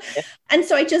 Yeah. And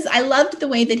so I loved the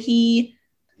way that he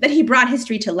brought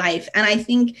history to life. And I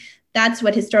think that's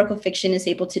what historical fiction is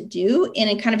able to do in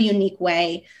a kind of unique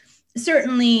way.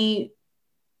 Certainly,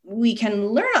 we can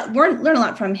learn a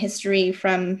lot from history,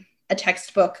 from a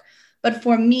textbook. But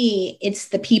for me, it's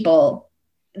the people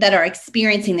that are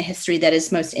experiencing the history that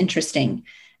is most interesting.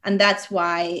 And that's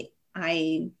why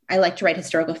I like to write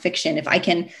historical fiction. If I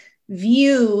can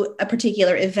view a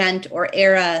particular event or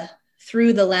era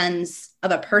through the lens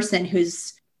of a person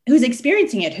who's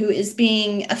experiencing it, who is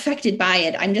being affected by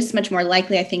it, I'm just much more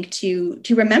likely, I think, to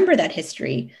remember that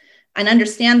history and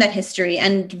understand that history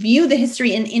and view the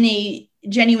history in a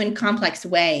genuine, complex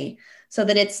way, so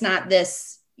that it's not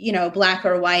this, black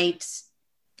or white,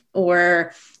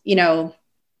 or,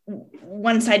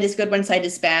 one side is good, one side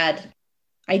is bad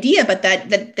idea, but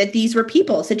that these were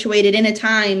people situated in a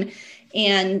time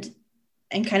and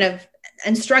kind of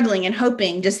and struggling and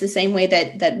hoping just the same way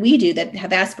that we do, that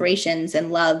have aspirations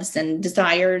and loves and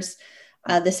desires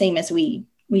the same as we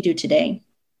do today.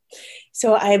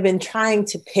 So I've been trying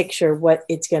to picture what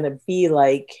it's going to be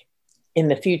like in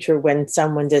the future when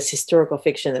someone does historical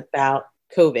fiction about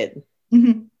COVID.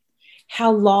 Mm-hmm.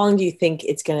 How long do you think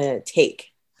it's going to take?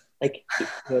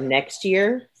 Next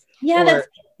year?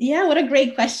 Yeah, what a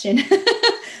great question.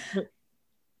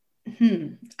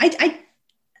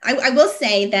 I will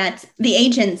say that the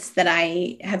agents that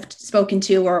I have spoken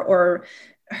to or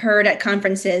heard at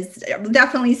conferences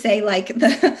definitely say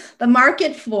the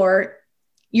market for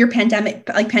your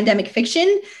pandemic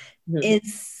fiction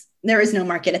is, there is no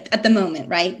market at the moment,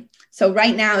 right? So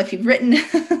right now, if you've written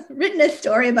a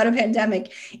story about a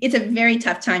pandemic, it's a very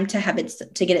tough time to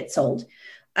get it sold,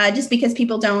 just because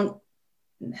people don't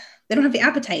have the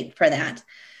appetite for that.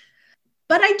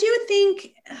 But I do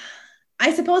think,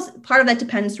 I suppose part of that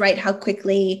depends, right, how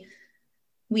quickly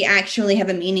we actually have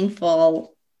a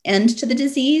meaningful end to the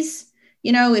disease.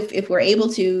 If we're able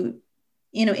to,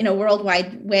 in a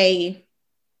worldwide way,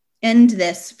 end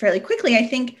this fairly quickly, I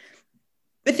think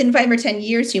within 5 or 10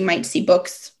 years, you might see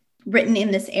books written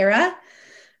in this era.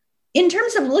 In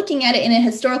terms of looking at it in a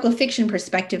historical fiction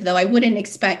perspective, though, I wouldn't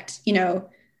expect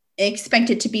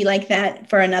it to be like that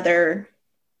for another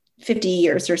 50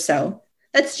 years or so.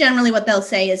 That's generally what they'll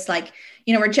say is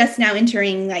we're just now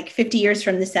entering 50 years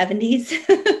from the 70s.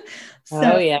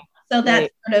 So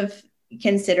that's sort of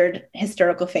considered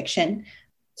historical fiction.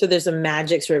 So there's a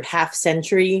magic sort of half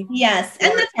century. Yes.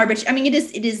 And that's arbitrary. I mean,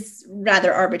 it is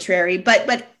rather arbitrary, but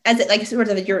as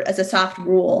as a soft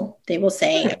rule, they will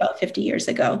say about 50 years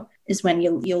ago is when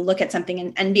you'll look at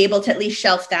something and be able to at least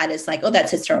shelf that as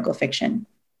that's historical fiction.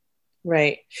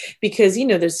 Right. Because,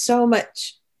 there's so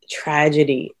much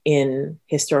tragedy in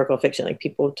historical fiction.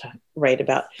 People write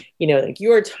about,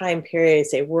 your time period,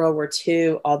 say World War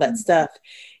II, all that stuff,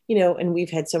 and we've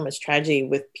had so much tragedy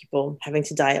with people having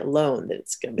to die alone that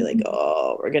it's going to be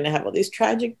oh, we're going to have all these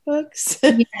tragic books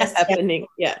happening.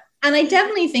 Yeah. And I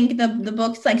definitely think the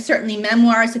books, like certainly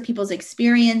memoirs of people's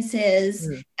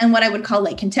experiences and what I would call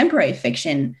like contemporary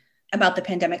fiction about the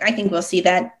pandemic, I think we'll see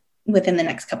that within the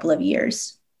next couple of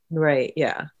years. Right.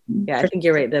 Yeah. Yeah. I think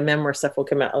you're right. The memoir stuff will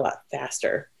come out a lot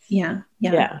faster. Yeah.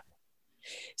 Yeah. Yeah.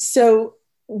 So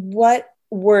what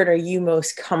word are you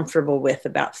most comfortable with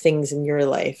about things in your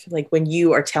life? Like when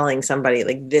you are telling somebody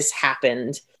like this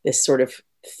happened, this sort of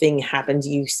thing happened,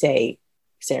 you say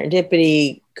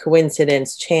serendipity,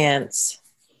 coincidence, chance?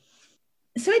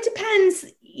 So it depends,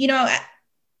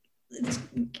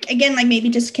 again, like maybe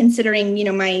just considering,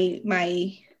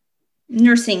 my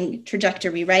nursing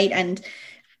trajectory, right? And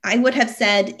I would have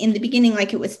said in the beginning,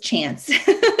 like it was chance.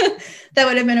 That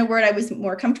would have been a word I was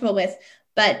more comfortable with.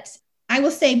 But I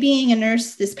will say being a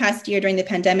nurse this past year during the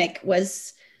pandemic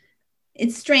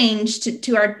it's strange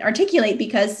to articulate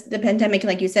because the pandemic,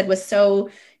 like you said,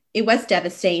 it was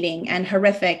devastating and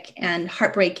horrific and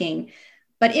heartbreaking,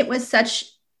 but it was such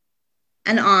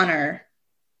an honor,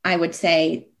 I would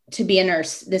say, to be a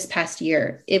nurse this past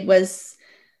year. It was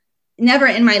never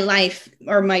in my life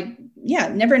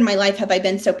never in my life have I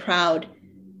been so proud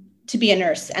to be a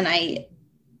nurse. And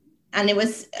it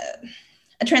was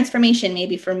a transformation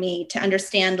maybe for me to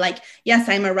understand like, yes,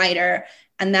 I'm a writer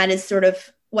and that is sort of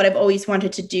what I've always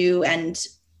wanted to do and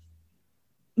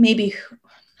maybe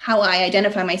how I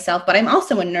identify myself, but I'm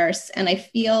also a nurse and I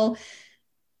feel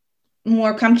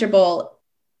more comfortable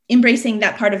embracing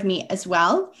that part of me as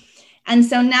well. And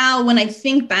so now when I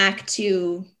think back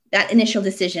to that initial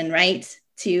decision, right,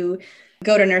 to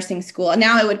go to nursing school,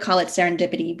 now I would call it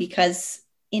serendipity because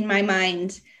in my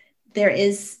mind, there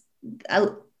is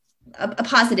a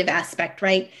positive aspect,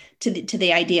 right, to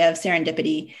the idea of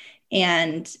serendipity.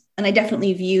 And I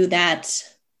definitely view that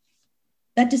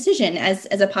decision as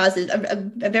a positive,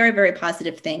 a very, very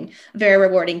positive thing, a very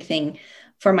rewarding thing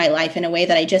for my life in a way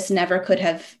that I just never could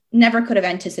have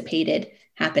anticipated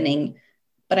happening.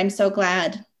 But I'm so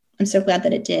glad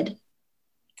that it did.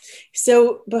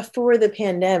 So before the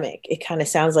pandemic, it kind of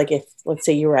sounds like if, let's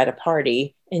say you were at a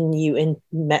party and you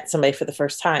met somebody for the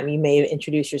first time, you may have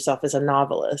introduced yourself as a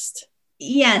novelist.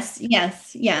 Yes.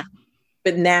 Yeah.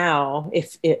 But now,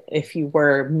 if you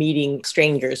were meeting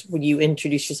strangers, would you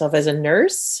introduce yourself as a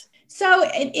nurse? So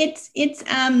it's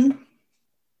a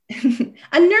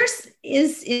nurse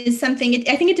is something.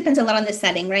 I think it depends a lot on the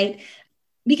setting, right?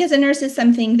 Because a nurse is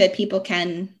something that people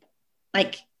can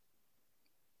like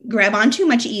grab onto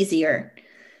much easier.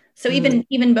 So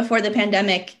even before the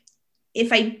pandemic,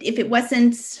 if it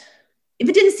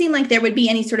didn't seem like there would be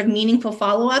any sort of meaningful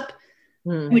follow-up,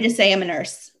 I would just say I'm a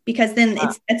nurse because then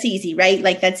that's easy, right?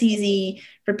 Like that's easy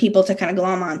for people to kind of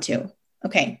glom onto.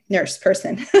 Okay, nurse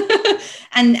person.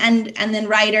 and then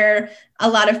writer, a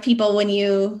lot of people when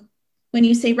you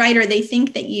say writer, they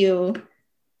think that you're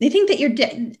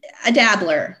a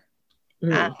dabbler.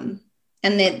 And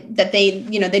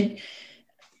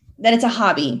that it's a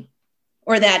hobby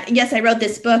or that, yes, I wrote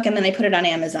this book and then I put it on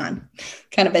Amazon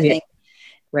kind of a thing.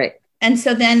 Right. And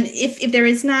so then if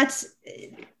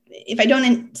I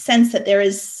don't sense that there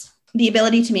is the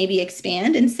ability to maybe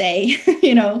expand and say,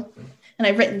 and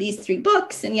I've written these 3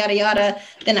 books and yada, yada,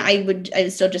 then I would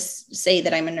still just say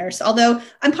that I'm a nurse. Although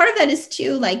I'm part of that is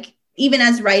too, like, even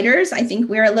as writers, I think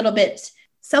we're a little bit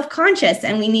self-conscious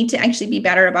and we need to actually be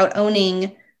better about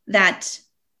owning that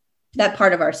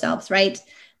part of ourselves, right?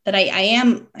 That I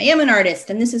am an artist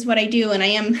and this is what I do. And I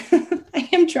am, I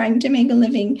am trying to make a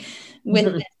living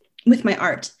with my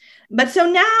art. But so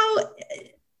now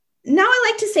I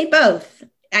like to say both,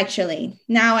 actually.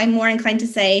 Now I'm more inclined to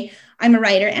say I'm a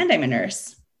writer and I'm a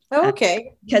nurse. Oh,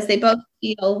 okay. Because they both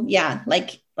feel,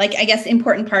 like I guess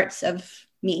important parts of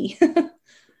me.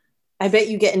 I bet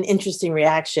you get an interesting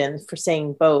reaction for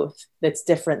saying both that's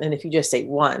different than if you just say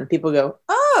one. People go,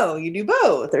 oh, you do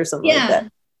both or something like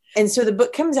that. And so the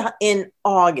book comes out in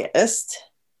August.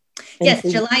 Yes,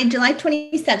 July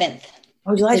 27th.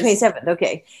 Oh, July 27th.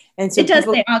 Okay. And so it does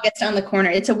say August on the corner.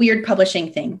 It's a weird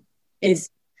publishing thing. It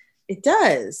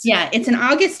does. Yeah, it's an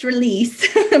August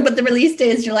release, but the release day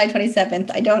is July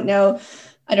 27th. I don't know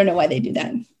why they do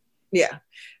that. Yeah.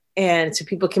 And so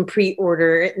people can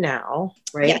pre-order it now,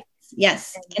 right?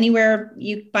 Yes. Anywhere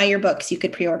you buy your books, you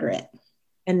could pre-order it.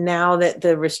 And now that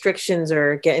the restrictions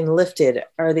are getting lifted,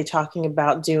 are they talking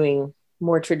about doing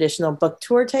more traditional book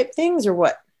tour type things or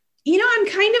what?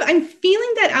 I'm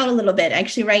feeling that out a little bit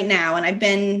actually right now. And I've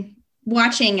been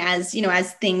watching as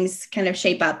things kind of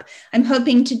shape up. I'm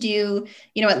hoping to do,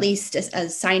 at least a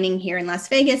signing here in Las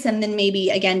Vegas. And then maybe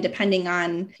again, depending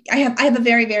on, I have a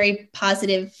very, very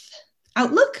positive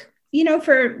outlook,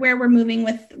 for where we're moving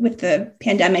with the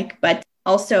pandemic, but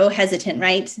also hesitant.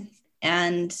 Right.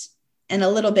 And and a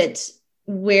little bit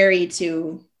wary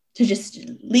to just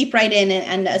leap right in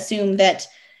and assume that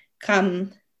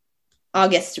come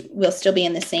August, we'll still be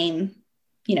in the same,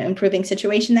 improving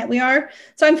situation that we are.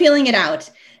 So I'm feeling it out.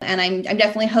 And I'm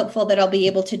definitely hopeful that I'll be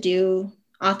able to do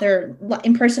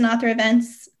in-person author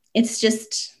events. It's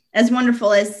just as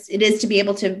wonderful as it is to be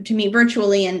able to meet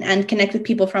virtually and connect with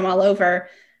people from all over.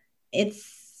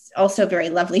 It's also very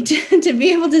lovely to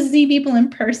be able to see people in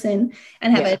person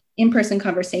and have an in-person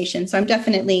conversation. So I'm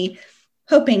definitely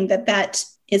hoping that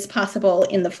is possible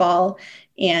in the fall.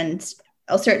 And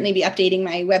I'll certainly be updating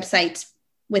my website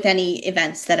with any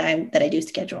events that I do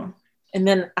schedule. And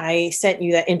then I sent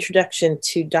you that introduction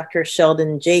to Dr.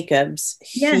 Sheldon Jacobs.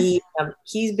 Yes.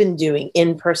 He's been doing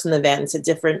in-person events at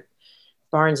different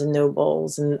Barnes and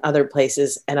Nobles and other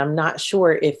places. And I'm not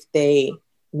sure if they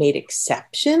made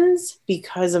exceptions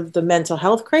because of the mental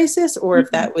health crisis or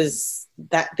if that was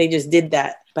that they just did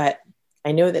that. But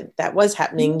I know that was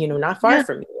happening, not far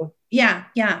from you. Yeah.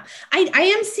 I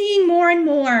am seeing more and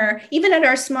more, even at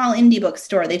our small indie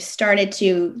bookstore, they've started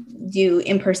to do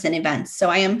in-person events. So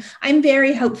I'm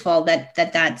very hopeful that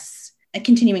that's a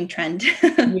continuing trend.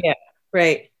 Yeah,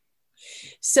 right.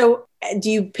 So do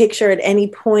you picture at any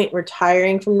point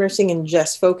retiring from nursing and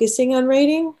just focusing on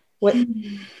writing?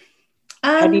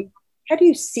 How do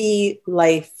you see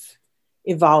life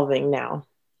evolving now?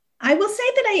 I will say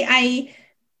that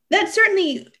that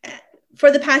certainly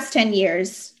for the past 10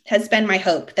 years has been my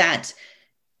hope that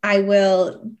I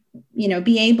will,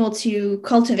 be able to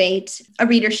cultivate a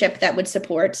readership that would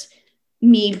support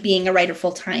me being a writer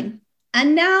full time.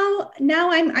 And now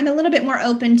I'm a little bit more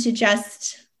open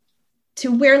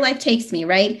to where life takes me.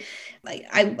 Right.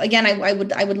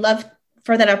 I would love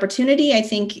for that opportunity. I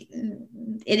think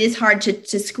it is hard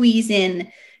to squeeze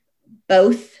in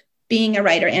both being a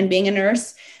writer and being a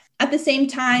nurse at the same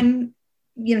time.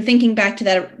 Thinking back to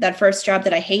that first job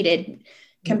that I hated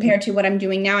compared to what I'm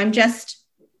doing now, it's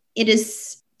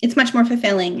much more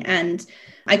fulfilling. And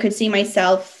I could see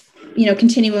myself,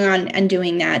 continuing on and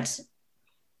doing that,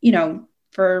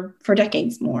 for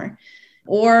decades more,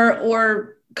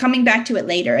 or coming back to it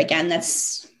later. Again,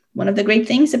 that's one of the great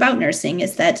things about nursing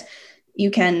is that you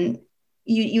can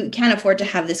afford to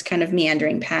have this kind of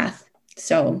meandering path.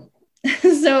 So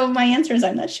my answer is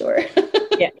I'm not sure.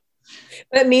 Yeah.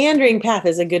 But meandering path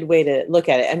is a good way to look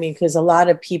at it. I mean, because a lot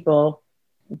of people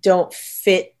don't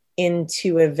fit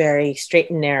into a very straight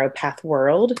and narrow path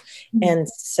world.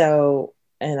 Mm-hmm.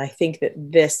 And I think that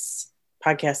this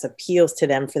podcast appeals to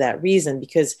them for that reason,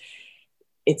 because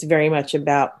it's very much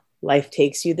about life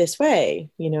takes you this way,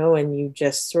 and you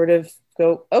just sort of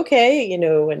go, okay,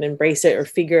 and embrace it or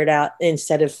figure it out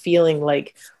instead of feeling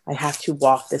like I have to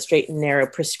walk the straight and narrow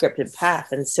prescriptive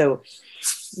path. And so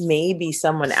maybe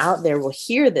someone out there will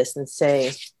hear this and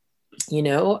say,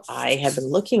 I have been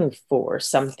looking for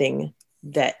something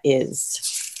that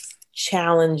is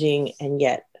challenging and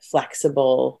yet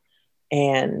flexible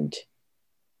and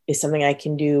is something I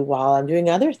can do while I'm doing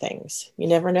other things. You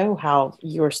never know how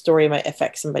your story might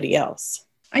affect somebody else.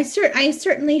 I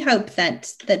certainly hope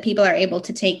that people are able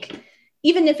to take,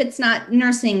 even if it's not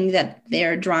nursing that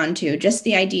they're drawn to, just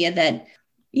the idea that,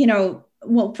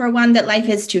 well, for one, that life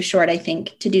is too short, I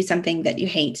think, to do something that you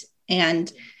hate.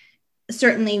 And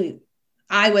certainly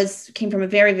came from a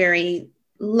very, very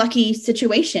lucky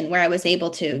situation where I was able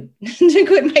to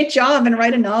quit my job and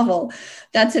write a novel.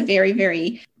 That's a very,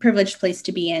 very privileged place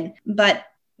to be in. But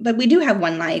we do have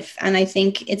one life. And I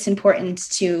think it's important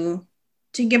to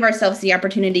give ourselves the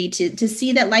opportunity to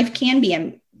see that life can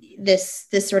be this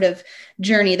sort of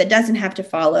journey that doesn't have to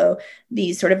follow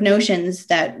these sort of notions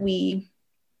that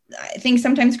I think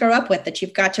sometimes grow up with, that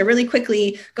you've got to really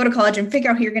quickly go to college and figure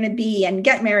out who you're going to be and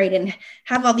get married and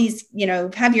have all these,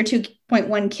 have your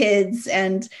 2.1 kids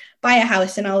and buy a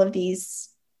house and all of these,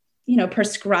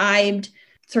 prescribed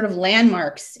sort of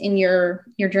landmarks in your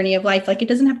journey of life. Like, it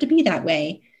doesn't have to be that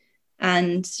way.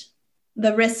 And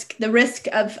the risk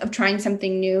of trying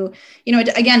something new,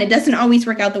 again, it doesn't always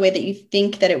work out the way that you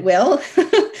think that it will.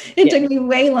 It took me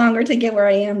way longer to get where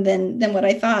I am than what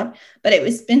I thought, but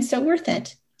it's been so worth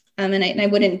it. And I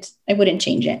wouldn't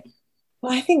change it.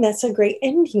 Well, I think that's a great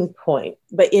ending point.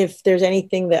 But if there's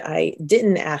anything that I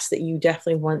didn't ask that you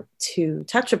definitely want to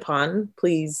touch upon,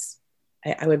 please,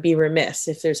 I would be remiss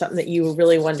if there's something that you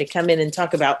really wanted to come in and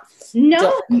talk about.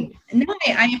 No,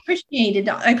 I appreciate it.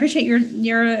 I appreciate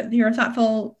your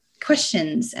thoughtful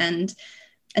questions, and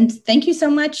thank you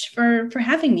so much for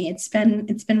having me. It's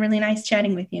been really nice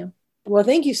chatting with you. Well,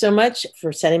 thank you so much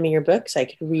for sending me your book so I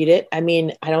could read it. I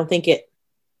mean, I don't think it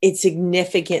it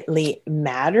significantly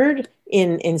mattered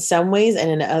in some ways,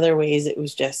 and in other ways it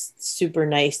was just super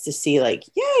nice to see, like,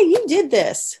 yeah, you did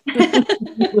this.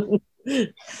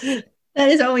 That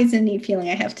is always a neat feeling,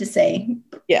 I have to say.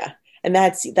 Yeah. And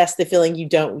that's the feeling you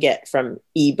don't get from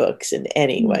ebooks in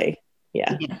any way.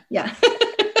 Yeah. Yeah. Yeah.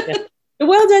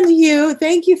 Well done to you.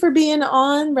 Thank you for being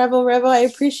on Rebel Rebel. I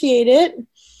appreciate it.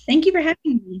 Thank you for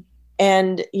having me.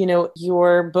 And,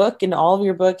 your book and all of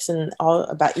your books and all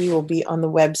about you will be on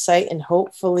the website, and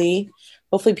hopefully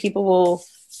people will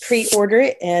pre-order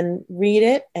it and read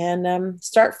it and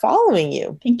start following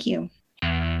you. Thank you.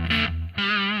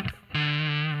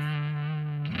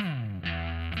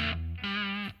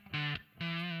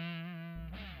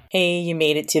 Hey, you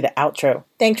made it to the outro.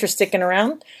 Thanks for sticking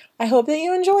around. I hope that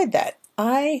you enjoyed that.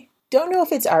 I don't know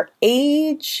if it's our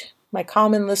age, my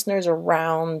common listeners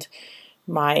around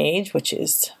my age, which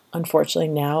is unfortunately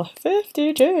now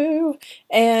 52.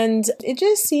 And it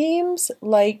just seems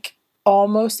like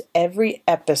almost every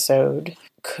episode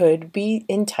could be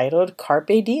entitled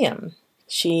Carpe Diem.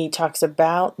 She talks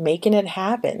about making it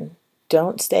happen.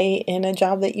 Don't stay in a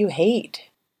job that you hate.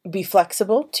 Be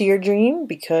flexible to your dream,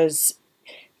 because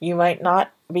you might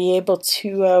not be able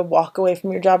to walk away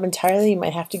from your job entirely. You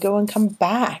might have to go and come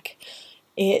back.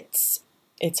 It's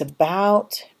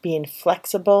about being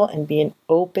flexible and being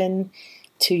open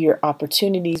to your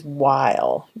opportunities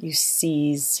while you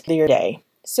seize your day.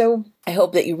 So I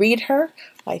hope that you read her.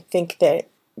 I think that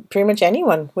pretty much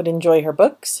anyone would enjoy her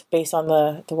books based on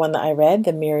the one that I read,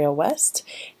 the Muriel West,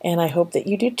 and I hope that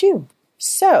you do too.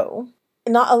 So,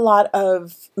 not a lot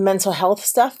of mental health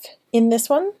stuff in this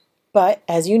one, but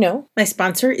as you know, my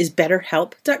sponsor is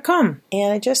BetterHelp.com,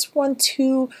 and I just want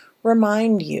to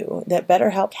remind you that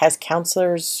BetterHelp has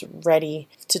counselors ready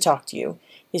to talk to you.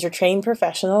 These are trained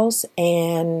professionals,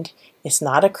 and it's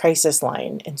not a crisis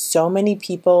line. And so many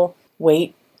people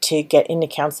wait to get into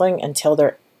counseling until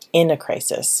they're in a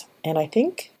crisis. And I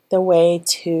think the way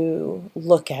to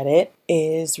look at it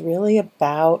is really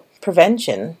about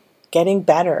prevention, getting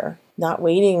better, not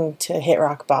waiting to hit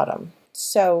rock bottom.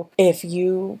 So if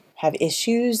you have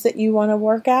issues that you want to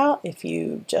work out, if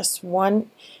you just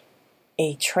want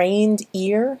a trained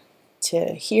ear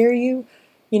to hear you,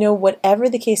 whatever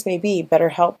the case may be,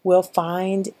 BetterHelp will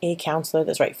find a counselor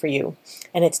that's right for you.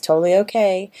 And it's totally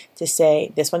okay to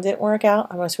say, this one didn't work out,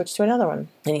 I'm going to switch to another one.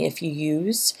 And if you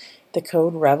use the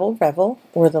code REVEL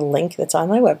or the link that's on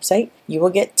my website, you will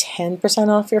get 10%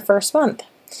 off your first month.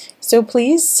 So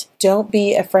please don't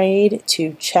be afraid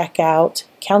to check out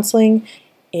counseling.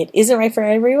 It isn't right for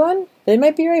everyone, but it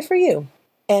might be right for you.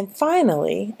 And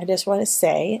finally, I just want to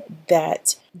say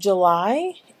that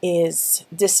July is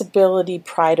Disability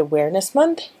Pride Awareness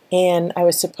Month, and I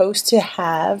was supposed to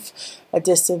have a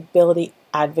disability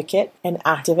advocate and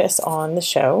activist on the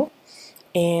show,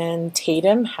 and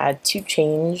Tatum had to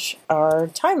change our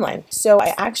timeline. So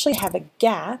I actually have a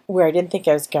gap where I didn't think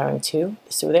I was going to.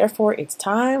 So therefore, it's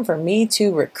time for me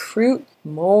to recruit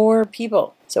more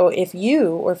people. So if you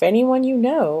or if anyone you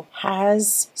know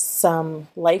has some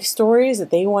life stories that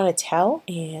they want to tell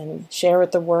and share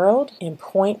with the world and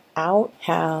point out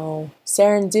how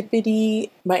serendipity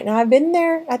might not have been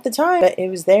there at the time, but it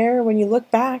was there when you look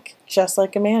back, just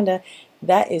like Amanda,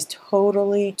 that is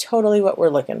totally what we're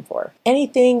looking for.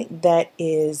 Anything that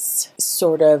is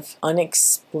sort of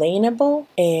unexplainable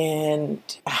and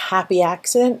a happy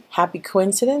accident, happy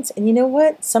coincidence. And you know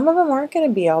what? Some of them aren't going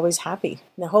to be always happy.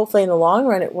 Now, hopefully in the long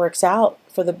run, it works out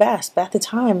for the best. But at the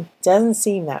time, it doesn't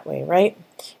seem that way, right?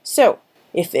 So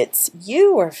if it's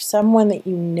you or someone that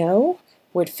you know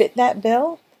would fit that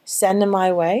bill, send them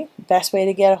my way. Best way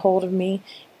to get a hold of me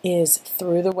is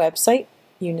through the website.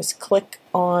 You just click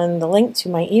on the link to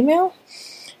my email.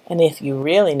 And if you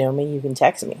really know me, you can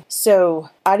text me.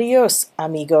 So, adios,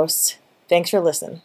 amigos. Thanks for listening.